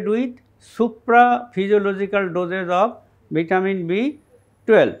presented with supraphysiological doses of vitamin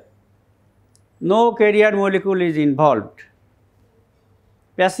B12. No carrier molecule is involved.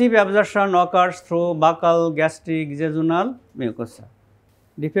 Passive absorption occurs through buccal, gastric, jejunal mucosa.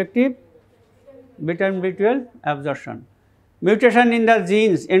 Defective vitamin B12 absorption. Mutation in the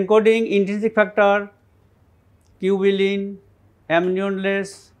genes encoding intrinsic factor, Q-bilin, amnionless,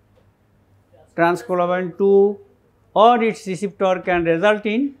 transcobalamin 2 or its receptor can result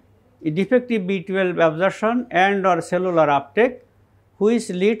in defective B12 absorption and or cellular uptake, which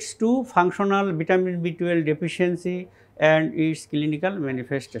leads to functional vitamin B12 deficiency and its clinical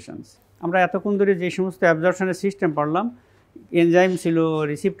manifestations. আমরা এতক্ষণ ধরে যে সমস্ত অ্যাবজর্পশনের system পড়লাম, enzyme ছিল,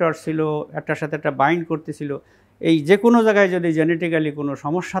 receptor ছিল, একটার সাথে একটা বাইন্ড করতেছিল, এই যে কোনো জায়গায় যদি জেনেটিক্যালি কোনো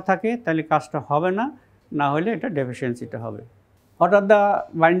সমস্যা থাকে তাহলে কাজটা হবে না, না হলে এটা ডেফিসিয়েন্সিটা হবে। What are the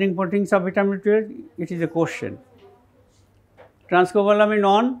binding proteins of vitamin B12? It is a question. Transcobalamin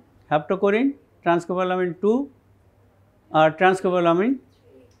 1, haptocorrin, transcobalamin 2 or transcobalamin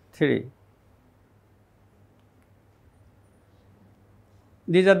 3.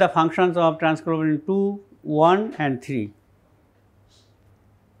 These are the functions of transglobulin 2, 1 and 3.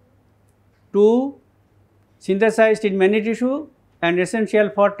 2 synthesized in many tissue and essential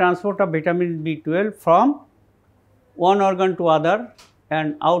for transport of vitamin B12 from one organ to other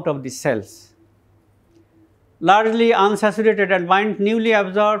and out of the cells. Largely unsaturated and bind newly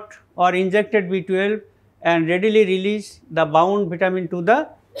absorbed or injected B12 and readily release the bound vitamin to the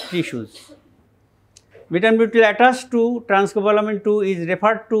tissues. Vitamin B12 attached to transcobalamin 2 is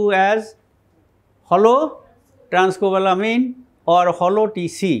referred to as hollow transcobalamin or hollow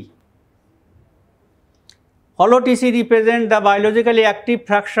TC. Hollow TC represents the biologically active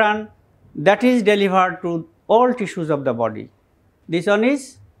fraction that is delivered to all tissues of the body. This one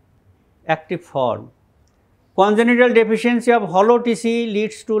is active form. Congenital deficiency of hollow TC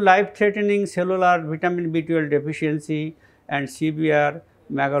leads to life-threatening cellular vitamin B12 deficiency and severe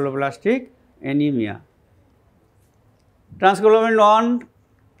megaloblastic anemia. Transglobulin 1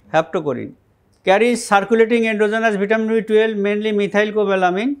 haptocorrin carries circulating endogenous vitamin B12, mainly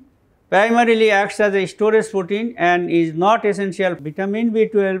methylcobalamin, primarily acts as a storage protein and is not essential for vitamin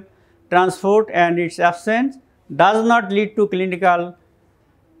B12 transport, and its absence does not lead to clinical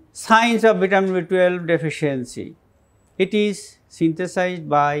signs of vitamin B12 deficiency. It is synthesized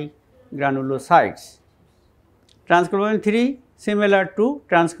by granulocytes. Transglobulin 3, similar to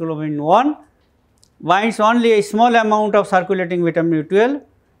transglobulin 1, binds only a small amount of circulating vitamin B12.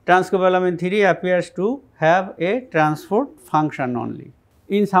 Transcobalamin 3 appears to have a transport function only.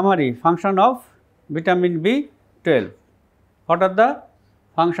 In summary, function of vitamin B12. What are the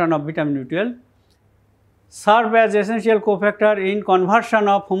function of vitamin B12? Serve as essential cofactor in conversion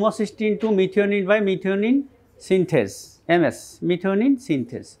of homocysteine to methionine by methionine synthase, MS, methionine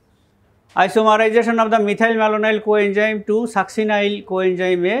synthase. Isomerization of the methylmalonyl coenzyme to succinyl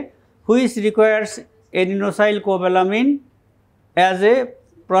coenzyme A, which requires adenosylcobalamin as a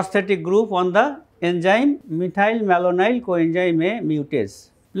prosthetic group on the enzyme methylmalonyl coenzyme A mutase,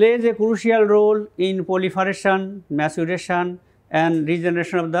 plays a crucial role in proliferation, maturation and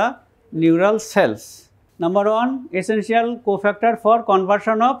regeneration of the neural cells. Number 1, essential cofactor for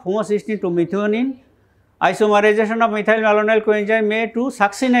conversion of homocysteine to methionine, isomerization of methylmalonyl coenzyme A to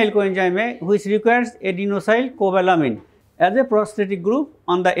succinyl coenzyme A, which requires adenosylcobalamin as a prosthetic group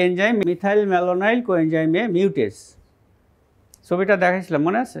on the enzyme methylmalonyl coenzyme A mutase. ছবিটা দেখাইছিলাম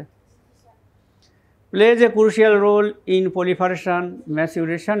মনে আছে? Plays a crucial role in proliferation,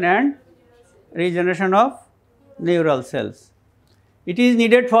 maturation and regeneration of neural cells. It is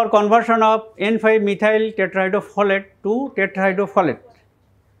needed for conversion of N5-methyl tetrahydrofolate to tetrahydrofolate.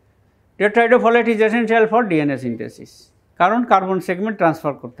 Tetrahydrofolate is essential for DNA synthesis. কারণ carbon segment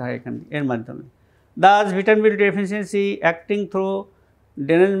transfer করতে হয় এখানে এর মাধ্যমে। Thus, vitamin B deficiency acting through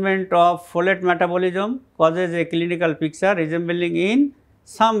derangement of folate metabolism causes a clinical picture resembling in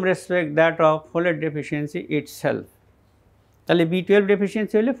some respect that of folate deficiency itself. তাহলে B12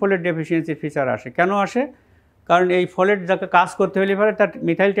 deficiency হলে folate deficiency feature আসে। কেন আসে? কারণ এই ফোলেট যাকে কাজ করতে হলে পরে তার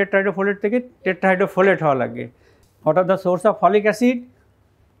মিথাইল টেট্রাহাইড্রোফোলেট থেকে টেট্রাহাইড্রোফোলেট হওয়া লাগে। What are the source of folic acid?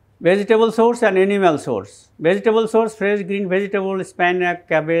 Vegetable source and animal source. Vegetable source, fresh green vegetable, spinach,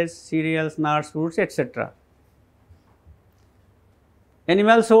 cabbage, cereals, nuts, fruits, etc.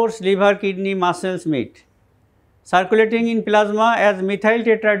 Animal source, liver, kidney, muscles, meat. Circulating in plasma as methyl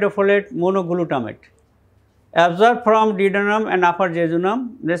tetrahydrofolate monoglutamate. Absorbed from duodenum and upper jejunum,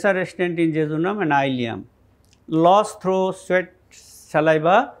 lesser extent in jejunum and ileum. Lost through sweat,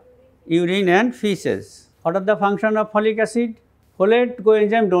 saliva, urine and feces. What are the function of folic acid? Folate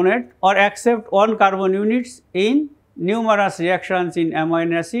coenzyme donate or accept 1 carbon units in numerous reactions in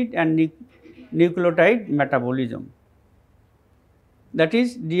amino acid and nucleotide metabolism. That is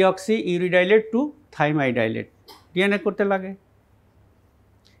deoxyuridylate to thymidylate. DNA korte lage.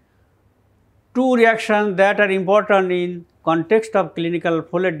 2 reactions that are important in context of clinical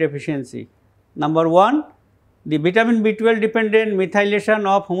folate deficiency. Number 1, the vitamin B12 dependent methylation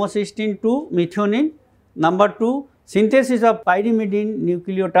of homocysteine to methionine. Number 2, synthesis of pyrimidine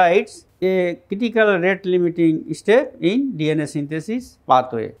nucleotides, a critical rate limiting step in DNA synthesis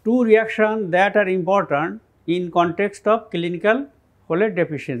pathway. 2 reactions that are important in context of clinical folate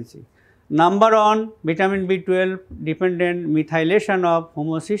deficiency. Number 1, vitamin B12 dependent methylation of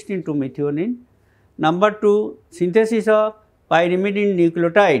homocysteine to methionine. Number 2, synthesis of pyrimidine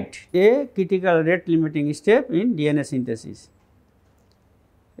nucleotide, a critical rate limiting step in DNA synthesis.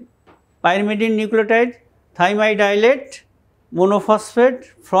 Pyrimidine nucleotide, thymidylate monophosphate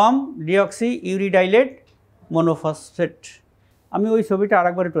from deoxyuridylate monophosphate. আমি ওই ছবিটা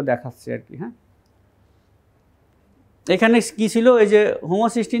আরেকবার একটু দেখাচ্ছি আর কি। হ্যাঁ, এখানে কি ছিল? এই যে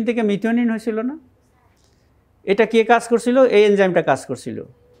হোমোসিস্টিন থেকে মিথিওনিন হয়েছিল না, এটা কে কাজ করছিল? এই এনজাইমটা কাজ করছিল।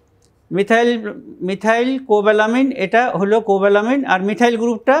 মিথাইল কোব্যালামিন, এটা হলো কোব্যালামিন, আর মিথাইল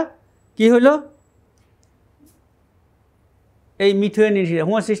গ্রুপটা কি হলো? এই মিথিওনিন,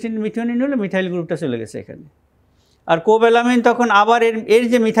 হোমোসিস্টিন মিথিওনিন হলো, মিথাইল গ্রুপটা চলে গেছে এখানে। আর কোব্যালামিন তখন আবার এর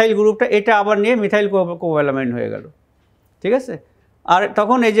যে মিথাইল গ্রুপটা, এটা আবার নিয়ে মিথাইল কোব্যালামিন হয়ে গেল, ঠিক আছে। আর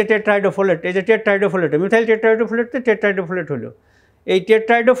তখন এই যে টেট্রাহাইড্রোফোলেট, এই যে টেট্রাহাইড্রোফোলেট, মিথাইল টেট্রাহাইড্রোফোলেটতে টেট্রাহাইড্রোফোলেট হলো। এই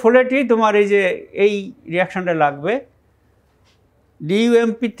টেট্রাহাইড্রোফোলেটই তোমার এই যে এই রিয়াকশানটা লাগবে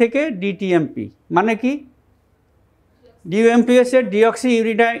ডিইউএমপি থেকে ডিটিএমপি। মানে কি? ডিইউএমপি হচ্ছে ডিঅক্সি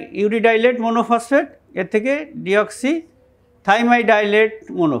ইউরিডাইলেট মোনোফসফেট, এর থেকে ডিঅক্সি থাইমাইডাইলেট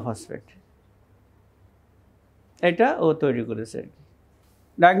মোনোফসফেট, এটা ও তৈরি করেছে আর কি।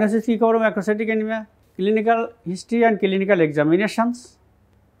 ডায়াগনোসিস কী করো macrocytic anaemia? Clinical history and clinical examinations,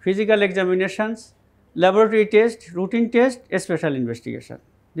 physical examinations, laboratory test, routine test, special investigation.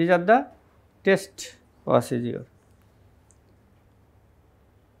 These are the test procedure.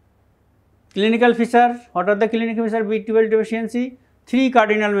 Clinical feature. What are the clinical feature? B12 deficiency. 3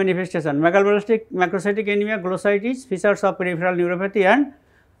 cardinal manifestation: megaloblastic macrocytic anemia, glossitis, features of peripheral neuropathy, and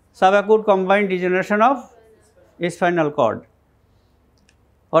subacute combined degeneration of spinal cord.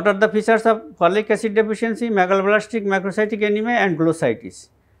 What are the features of folic acid deficiency, megaloblastic macrocytic anemia, and glossitis?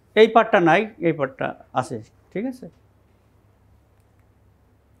 এই পার্টটা নাই, এই পার্টটা আছে, ঠিক আছে।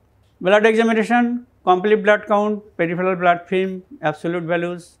 Blood examination, complete blood count, peripheral blood film, absolute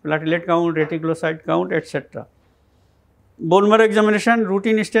values, platelet count, reticulocyte count, etcetera. Bone marrow examination,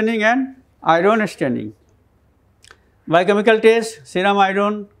 routine straining and iron straining. Biochemical test, serum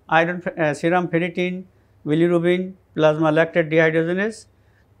iron, serum ferritin, bilirubin, plasma lactate dehydrogenase,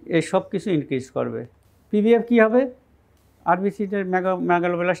 এই সব কিছু increase করবে। পিভিএফ কী হবে? আরবিসিতে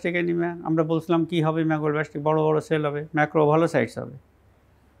ম্যাগালোব্লাস্টিক anaemia, আমরা বলছিলাম কী হবে? ম্যাগালোব্লাস্টিক বড় বড় সেল হবে, ম্যাক্রোভালোসাইটস হবে।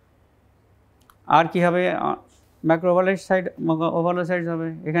 আর কী হবে? ওভালোসাইটস হবে।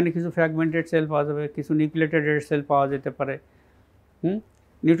 এখানে কিছু ফ্র্যাগমেন্টেড সেল পাওয়া যাবে, কিছু নিউক্লিয়েটেড রেড সেল পাওয়া যেতে পারে।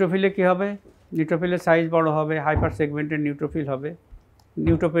 নিউট্রোফিলে কী হবে? নিউট্রোফিলের সাইজ বড় হবে, হাইপার সেগমেন্টেড নিউট্রোফিল হবে,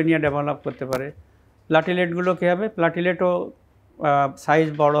 নিউট্রোপেনিয়া ডেভেলপ করতে পারে। প্লাটিলেটগুলো কী হবে? প্লাটিলেটও সাইজ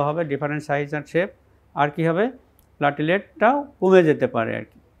বড় হবে, ডিফারেন্ট সাইজ অ্যান্ড শেপ। আর কী হবে? প্লাটিলেটটাও কমে যেতে পারে আর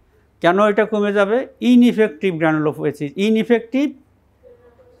কি। কেন এটা কমে যাবে? ইনইফেক্টিভ গ্রানুলোফোয়েসিস, ইনইফেক্টিভ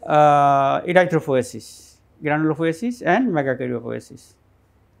ইরাইথ্রোফোয়েসিস, গ্রানুলোফোয়েসিস অ্যান্ড মেগাক্যারিওফোয়েসিস,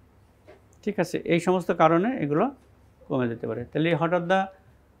 ঠিক আছে। এই সমস্ত কারণে এগুলো কমে যেতে পারে। তাহলে what are the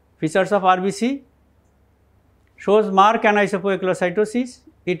features of RBC? shows marked anisopoikilocytosis,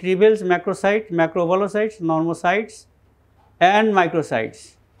 it reveals macrocyte, macrovalocytes, normocytes and microcytes.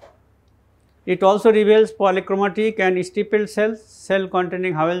 It also reveals polychromatic and stippled cells, cell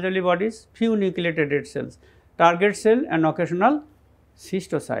containing Howell-Jolly bodies, few nucleated red cells, target cell and occasional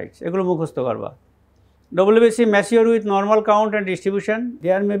cystocytes. এগুলো মুখস্থ করবা। WBC mature with normal count and distribution.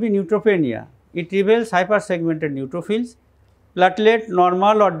 There may be neutropenia. It reveals hypersegmented neutrophils. Platelet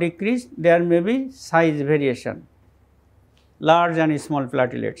normal or decreased. There may be size variation, large and small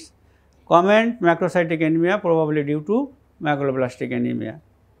platelets. Comment: macrocytic anemia probably due to megaloblastic anemia.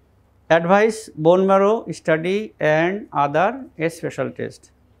 Advice: bone marrow study and other special test.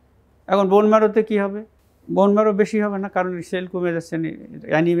 এখন বোন ম্যারোতে কী হবে? Bone marrow বেশি হবে না, কারণ sell কমে যাচ্ছে,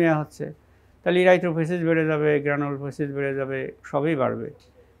 anaemia হচ্ছে। তাহলে ইরাইথ্রোফোয়েসিস বেড়ে যাবে, গ্রানুলোফোয়েসিস বেড়ে যাবে, সবই বাড়বে।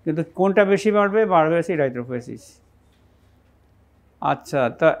 কিন্তু কোনটা বেশি বাড়বে? বাড়বে হচ্ছে ইরাইথ্রোফোয়েসিস। আচ্ছা,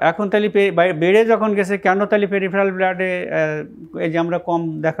 তা এখন তাহলে বেড়ে যখন গেছে, কেন তাহলে পেরিফেরাল ব্লাডে এই যে আমরা কম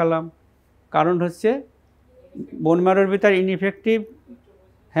দেখালাম? কারণ হচ্ছে বোন ম্যারোর ভিতর ইনইফেক্টিভ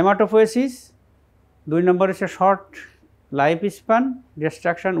হেমাটোপোয়েসিস, 2 নম্বর হচ্ছে short life span,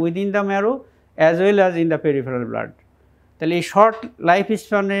 distraction within the marrow as well as in the peripheral blood. তাহলে এই শর্ট লাইফ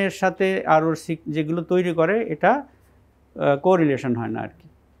স্প্যানের সাথে আরও যেগুলো তৈরি করে, এটা কোরিলেশন হয় না আর কি,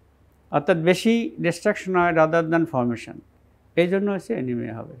 অর্থাৎ বেশি ডিস্ট্রাকশন হয় রাদার দ্যান ফর্মেশন। এই জন্য হচ্ছে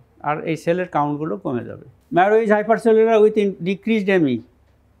অ্যানিমিয়া হবে, আর এই সেলের কাউন্টগুলো কমে যাবে। ম্যারো ইজ হাইপারসেলুলার উইথ ডিক্রিজড এমি।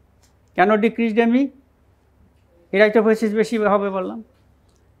 কেন ডিক্রিজড এমি? ইরাইথ্রোপোয়েসিস বেশি হবে বললাম।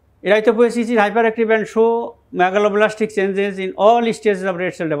 Erythropoiesis is hyperactive and show megaloblastic changes in all stages of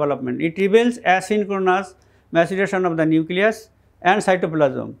red cell development. It reveals asynchronous maturation of the nucleus and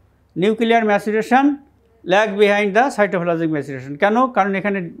cytoplasm. Nuclear maturation lag behind the cytoplasmic maturation. কেন? কারণ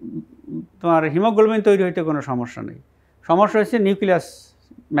এখানে তোমার haemoglobin তৈরি হইতে কোনো সমস্যা নেই, সমস্যা হচ্ছে নিউক্লিয়াস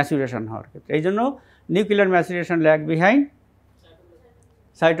ম্যাচুরেশন হওয়ার ক্ষেত্রে। এই জন্য nuclear maturation lag behind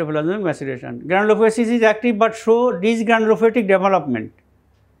cytoplasmic maturation. Granulopoiesis is active but show dysgranulophotic development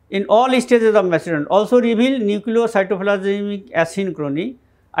in all stages of maturation. Also reveal nucleocytoplasmic asynchrony,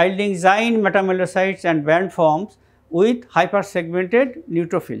 yielding giant metamelocytes and band forms with hypersegmented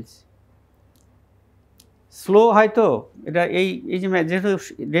neutrophils. Slow হয়তো এটা এই যে যেহেতু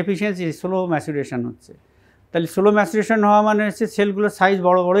deficiency slow maturation হচ্ছে, তাহলে slow maturation হওয়া মানে হচ্ছে সেলগুলো সাইজ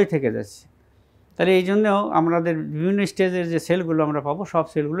বড়ই থেকে যাচ্ছে। তাহলে এই জন্যও আমাদের বিভিন্ন স্টেজের যে সেলগুলো আমরা পাবো সব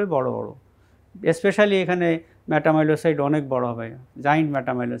সেলগুলোই বড়, স্পেশালি এখানে মেটামাইলোসাইট অনেক বড় হবে, জাইন্ট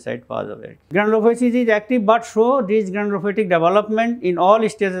মেটামাইলোসাইট পাওয়া যাবে। গ্রানুলোফাইসিস is active but show this গ্রানুলোফাইটিক development in all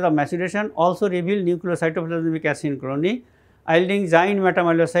stages of maturation also reveal nucleocytoplasmic অ্যাসিনক্রনি yielding giant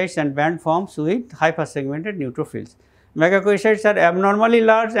metamyelocytes and band forms with hypersegmented neutrophils. Megakaryocytes are abnormally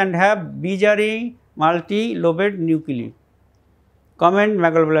large and have bizarre multi-lobed nuclei. Common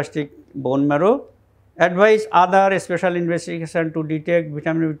megaloblastic bone marrow. Advise other special investigation to detect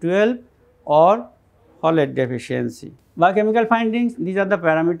vitamin B12 or folate deficiency. Biochemical findings, these are the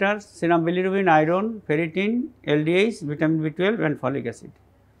parameters: serum bilirubin, iron, ferritin, LDH, vitamin B12 and folic acid.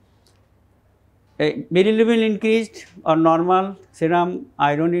 Bilirubin increased or normal, serum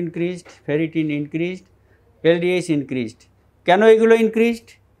iron increased, ferritin increased, LDH increased. কেন এগুলো increased?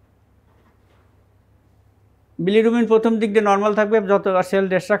 Bilirubin প্রথম দিক দিয়ে normal থাকবে, যত sell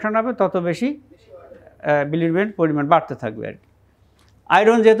distraction হবে তত বেশি বিলিরুবিন পরিমাণ বাড়তে থাকবে আর কি।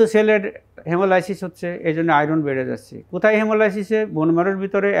 আয়রন যেহেতু সেলের হেমোলাইসিস হচ্ছে এই জন্য আয়রন বেড়ে যাচ্ছে। কোথায় হেমোলাইসিসে? বোন ম্যারোর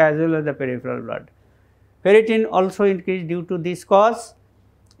ভিতরে as well as the peripheral blood. Ferritin also increase due to this cause.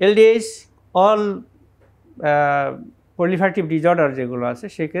 LDH all proliferative disorder যেগুলো আছে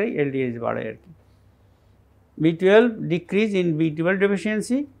সেখানে এলডিএইচ বাড়ে আর কি। B12 decrease in B12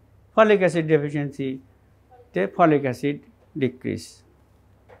 deficiency, folic acid ডেফিসিয়েন্সিতে folic acid decrease.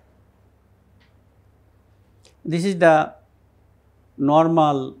 This is the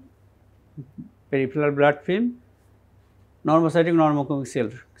normal peripheral blood film. Normocytic নর্মোকমিক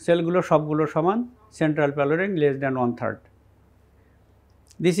সেলগুলো সবগুলো সমান, central প্যালোরিং less than 1/3।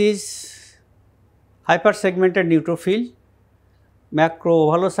 This is hypersegmented neutrophil,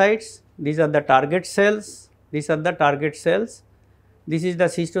 macroovelocytes, these are the target cells, these are the target cells, this is the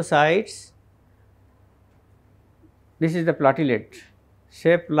cystocytes, this is the platelet,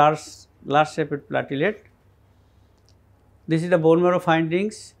 shape large shaped platelet, this is the bone marrow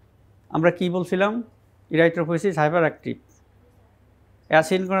findings. আমরা কি বলছিলাম? erythropoiesis hyperactive,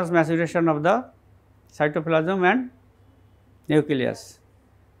 asynchronous maturation of the cytoplasm and nucleus.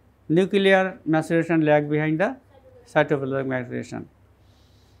 Nuclear maturation lag behind the cytoplasmic maturation.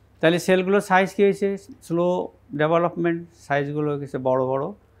 তাহলে সেলগুলো size কী হয়েছে? Slow development, সাইজগুলো হয়েছে বড়,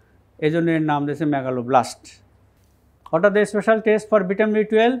 এই জন্য এর নাম দিয়েছে মেগালোব্লাস্ট। What are the special tests for vitamin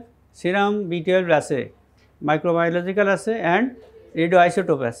B12? Serum B12 assay, microbiological assay and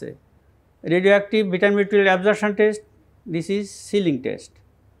radioisotope assay. Radioactive vitamin B12 absorption test, this is sealing test.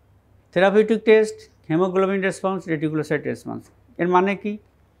 Therapeutic test, hemoglobin response, reticulocyte response. এর মানে কি?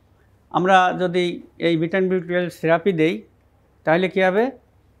 আমরা যদি এই vitamin B12 therapy দেই তাহলে কী হবে?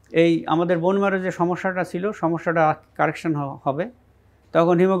 এই আমাদের বোন ম্যারো যে সমস্যাটা ছিল সমস্যাটা কারেকশন হবে,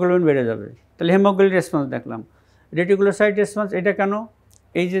 তখন হিমোগ্লোবিন বেড়ে যাবে। তাহলে হিমোগ্লোবিন রেসপন্স দেখলাম। রেটিকুলোসাইট রেসপন্স এটা কেন?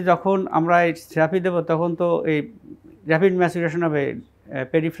 এই যে যখন আমরা এই থেরাপি দেবো তখন তো এই র্যাপিড ম্যাচুরেশন হবে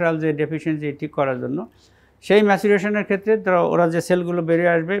পেরিফেরাল যে ডেফিসিয়েন্সি ঠিক করার জন্য, সেই ম্যাচুরেশনের ক্ষেত্রে ওরা যে সেলগুলো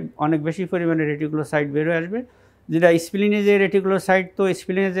বেরিয়ে আসবে অনেক বেশি পরিমাণে রেটিকুলোসাইট বেরিয়ে আসবে, যেটা স্প্লিনে যে রেটিকুলোসাইট, তো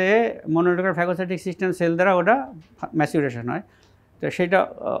স্প্লিনে যে মনোনিউক্লিয়ার ফ্যাগোসাইটিক সিস্টেম সেল দ্বারা ওটা ম্যাচুরেশন হয়, তো সেটা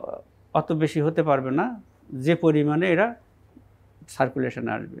অত বেশি হতে পারবে না যে পরিমাণে এরা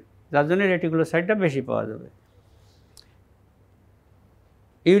সার্কুলেশনে আসবে, যার জন্য রেটিকুলোসাইটটা বেশি পাওয়া যাবে।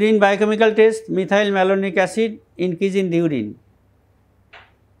 Urine biochemical test, methyl malonic acid increase in urine,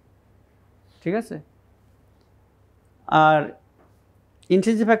 ঠিক আছে। আর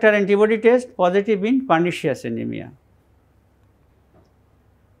intrinsic factor antibody test positive in pernicious anemia.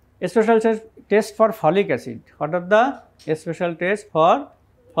 Special test for folic acid. What are the special tests for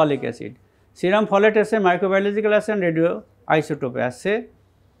folic acid? Serum folate assay, microbiological assay and radioisotope assay.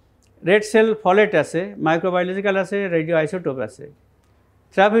 Red cell folate assay, microbiological assay, radioisotope assay.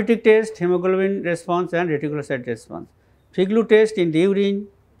 Therapeutic test, hemoglobin response and reticulocyte response. FIGLU test in the urine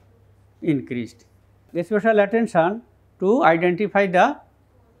increased. Special attention to identify the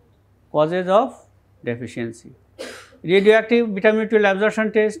causes of deficiency. Radioactive vitamin B12 absorption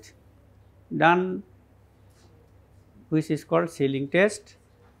test done, which is called sealing test.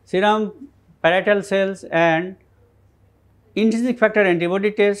 Serum parietal cells and intrinsic factor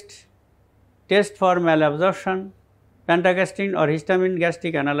antibody test, test for malabsorption, pentagastrin or histamine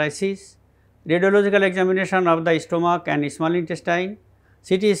gastric analysis, radiological examination of the stomach and small intestine,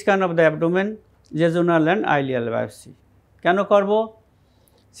 CT scan of the abdomen, jejunal and ileal biopsy. কেন করব?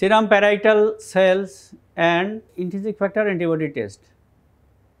 serum parietal cells and intrinsic factor antibody test,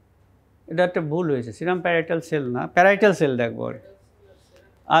 এটা একটা ভুল হয়েছে, serum parietal cell না, parietal cell দেখব।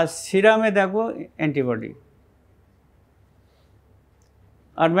 আর সিরামে দেখবো antibody.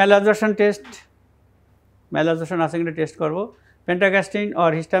 আর ম্যালঅ্যাবজর্পশন test, ম্যালঅ্যাবজর্পশন আছে কিনা টেস্ট করবো। পেন্টাগ্যাস্ট্রিন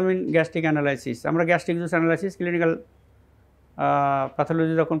অর হিস্টামিন গ্যাস্ট্রিক অ্যানালাইসিস, আমরা gastric juice analysis clinical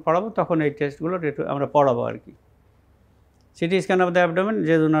pathology যখন পড়াবো তখন এই টেস্টগুলো আমরা পড়াবো আর কি। CT scan of the abdomen,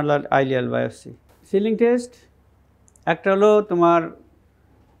 জেজুনাল ileal biopsy. Ceiling test একটা হলো তোমার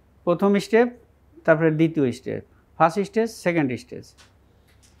প্রথম স্টেপ, তারপরে দ্বিতীয় step, first stage, second stage.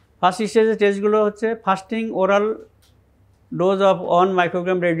 First স্টেজের টেস্টগুলো হচ্ছে fasting oral dose of 1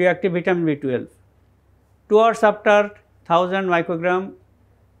 microgram radioactive vitamin B12, 2 hours after 1000 microgram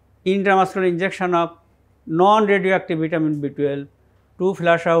intramuscular injection of non-radioactive vitamin B12 to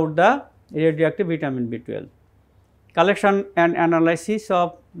flush out the radioactive vitamin B12. Collection and analysis of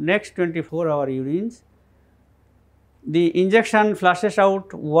next 24-hour urines. The injection flushes out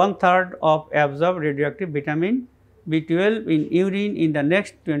 1/3 of absorbed radioactive vitamin B12 in urine in the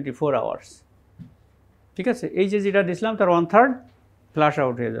next 24 hours. ঠিক আছে, এই যে যেটা দিছিলাম তার 1/3 flush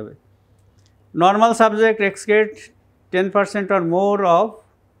out হয়ে যাবে। Normal subject এক্সক্রেট 10% or more of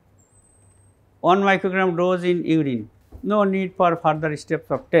 1 microgram dose in urine. No need for further steps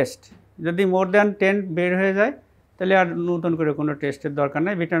of test. যদি মোর দ্যান 10 বের হয়ে যায় তাহলে আর নতুন করে কোনো টেস্টের দরকার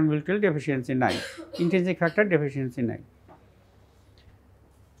নাই, ভিটামিন B12 ডেফিসিয়েন্সি নাই, ইন্ট্রিনসিক ফ্যাক্টর ডেফিসিয়েন্সি নাই।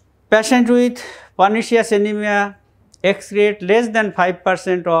 Patient with pernicious anemia excrete less than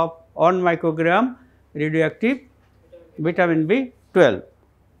 5% of 1 microgram radioactive vitamin B12.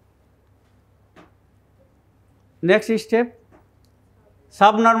 Next step,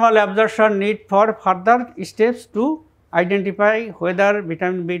 subnormal absorption need for further steps to identify whether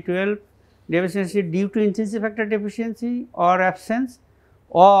vitamin B12 deficiency due to intrinsic factor deficiency or absence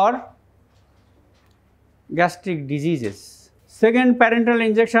or gastric diseases. Second, parenteral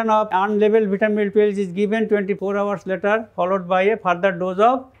injection of unlabeled vitamin B12 is given 24 hours later, followed by a further dose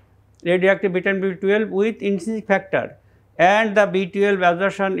of radioactive vitamin B12 with intrinsic factor, and the B12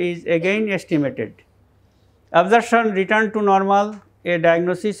 absorption is again estimated. Absorption return to normal, a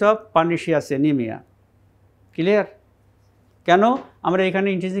diagnosis of pernicious anemia. Clear? কেন আমরা এখানে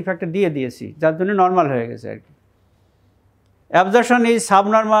intrinsic factor দিয়ে দিয়েছি যার জন্য normal হয়ে গেছে আর কি। Absorption is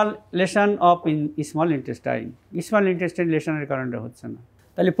সাবনর্মাল lesson of small intestine, small intestine লেশনের কারণে হচ্ছে না।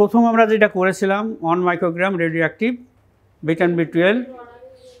 তাহলে প্রথম আমরা যেটা করেছিলাম 1 microgram রেডিওঅ্যাক্টিভ ভিটামিন B12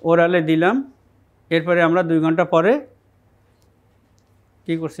 ওরালে দিলাম, এরপরে আমরা 2 ঘন্টা পরে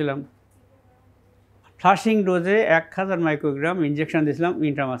কী করছিলাম, ফ্লাশিং ডোজে 1000 মাইক্রোগ্রাম ইঞ্জেকশন দিয়েছিলাম,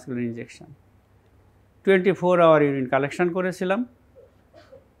 intramuscular injection. 24 hour urine collection করেছিলাম।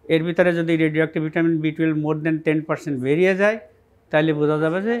 এর ভিতরে যদি রেডিওঅ্যাক্টিভ ভিটামিন B12 মোর দেন 10% বেরিয়ে যায় তাহলে বোঝা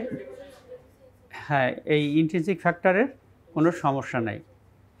যাবে যে হ্যাঁ এই ইন্ট্রিনসিক ফ্যাক্টরের কোনো সমস্যা নাই,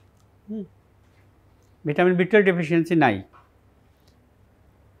 ভিটামিন B12 ডেফিসিয়েন্সি নাই।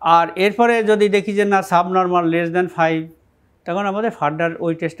 আর এরপরে যদি দেখি যে না সাবনর্মাল লেস দেন 5, তখন আমাদের ফার্দার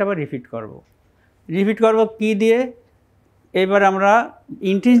ওই টেস্টটা আবার রিপিট করব কি দিয়ে, এবার আমরা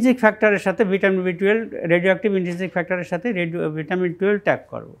ইন্ট্রিনসিক ফ্যাক্টরের সাথে ভিটামিন B12 রেডিওঅ্যাক্টিভ ইন্ট্রিনসিক ফ্যাক্টরের সাথে ভিটামিন B12 ট্যাগ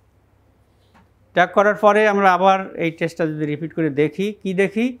করব। ট্যাগ করার পরে আমরা আবার এই টেস্টটা যদি রিপিট করে দেখি, কি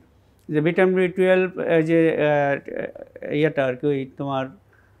দেখি যে ভিটামিন B12 যে ইয়েটা আর কি ওই তোমার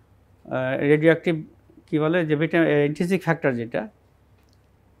রেডিওঅ্যাক্টিভ কী বলে যে ইন্ট্রিনসিক ফ্যাক্টর যেটা,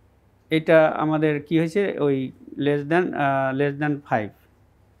 এটা আমাদের কি হয়েছে ওই লেস দেন 5,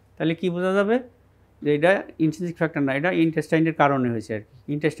 তাহলে কি বোঝা যাবে যে এটা ইন্ট্রিনসিক ফ্যাক্টর না, এটা ইন্টেস্টাইনের কারণে হয়েছে আর কি,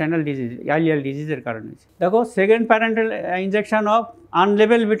 ইন্টেস্টাইনাল ডিজিজ, আইলিয়াল ডিজিজের কারণে হয়েছে। দেখো second parental injection of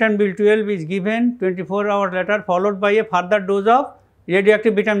আনলেবেল vitamin B12 is given 24 hour letter, followed by A further dose of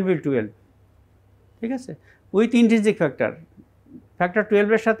radioactive vitamin B12, ঠিক আছে, উইথ ইন্ট্রিনসিক ফ্যাক্টর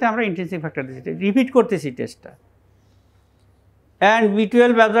 12 সাথে আমরা ইন্ট্রিনসিক ফ্যাক্টর দিচ্ছি, রিপিট করতেছি টেস্টটা। And B12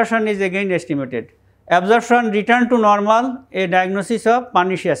 absorption is again estimated. Absorption return to normal, a diagnosis of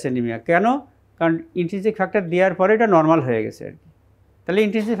pernicious anemia. কেন? কারণ intrinsic factor দেওয়ার পরে এটা নর্মাল হয়ে গেছে আর কি, তাহলে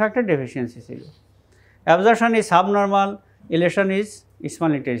ইন্ট্রিনসিক ফ্যাক্টর ডেফিসিয়েন্সি ছিল। Absorption is সাবনর্মাল, elation is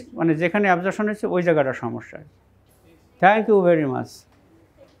small intestine, মানে যেখানে অ্যাবজর্পশন হচ্ছে ওই জায়গাটা সমস্যা। Thank you very much.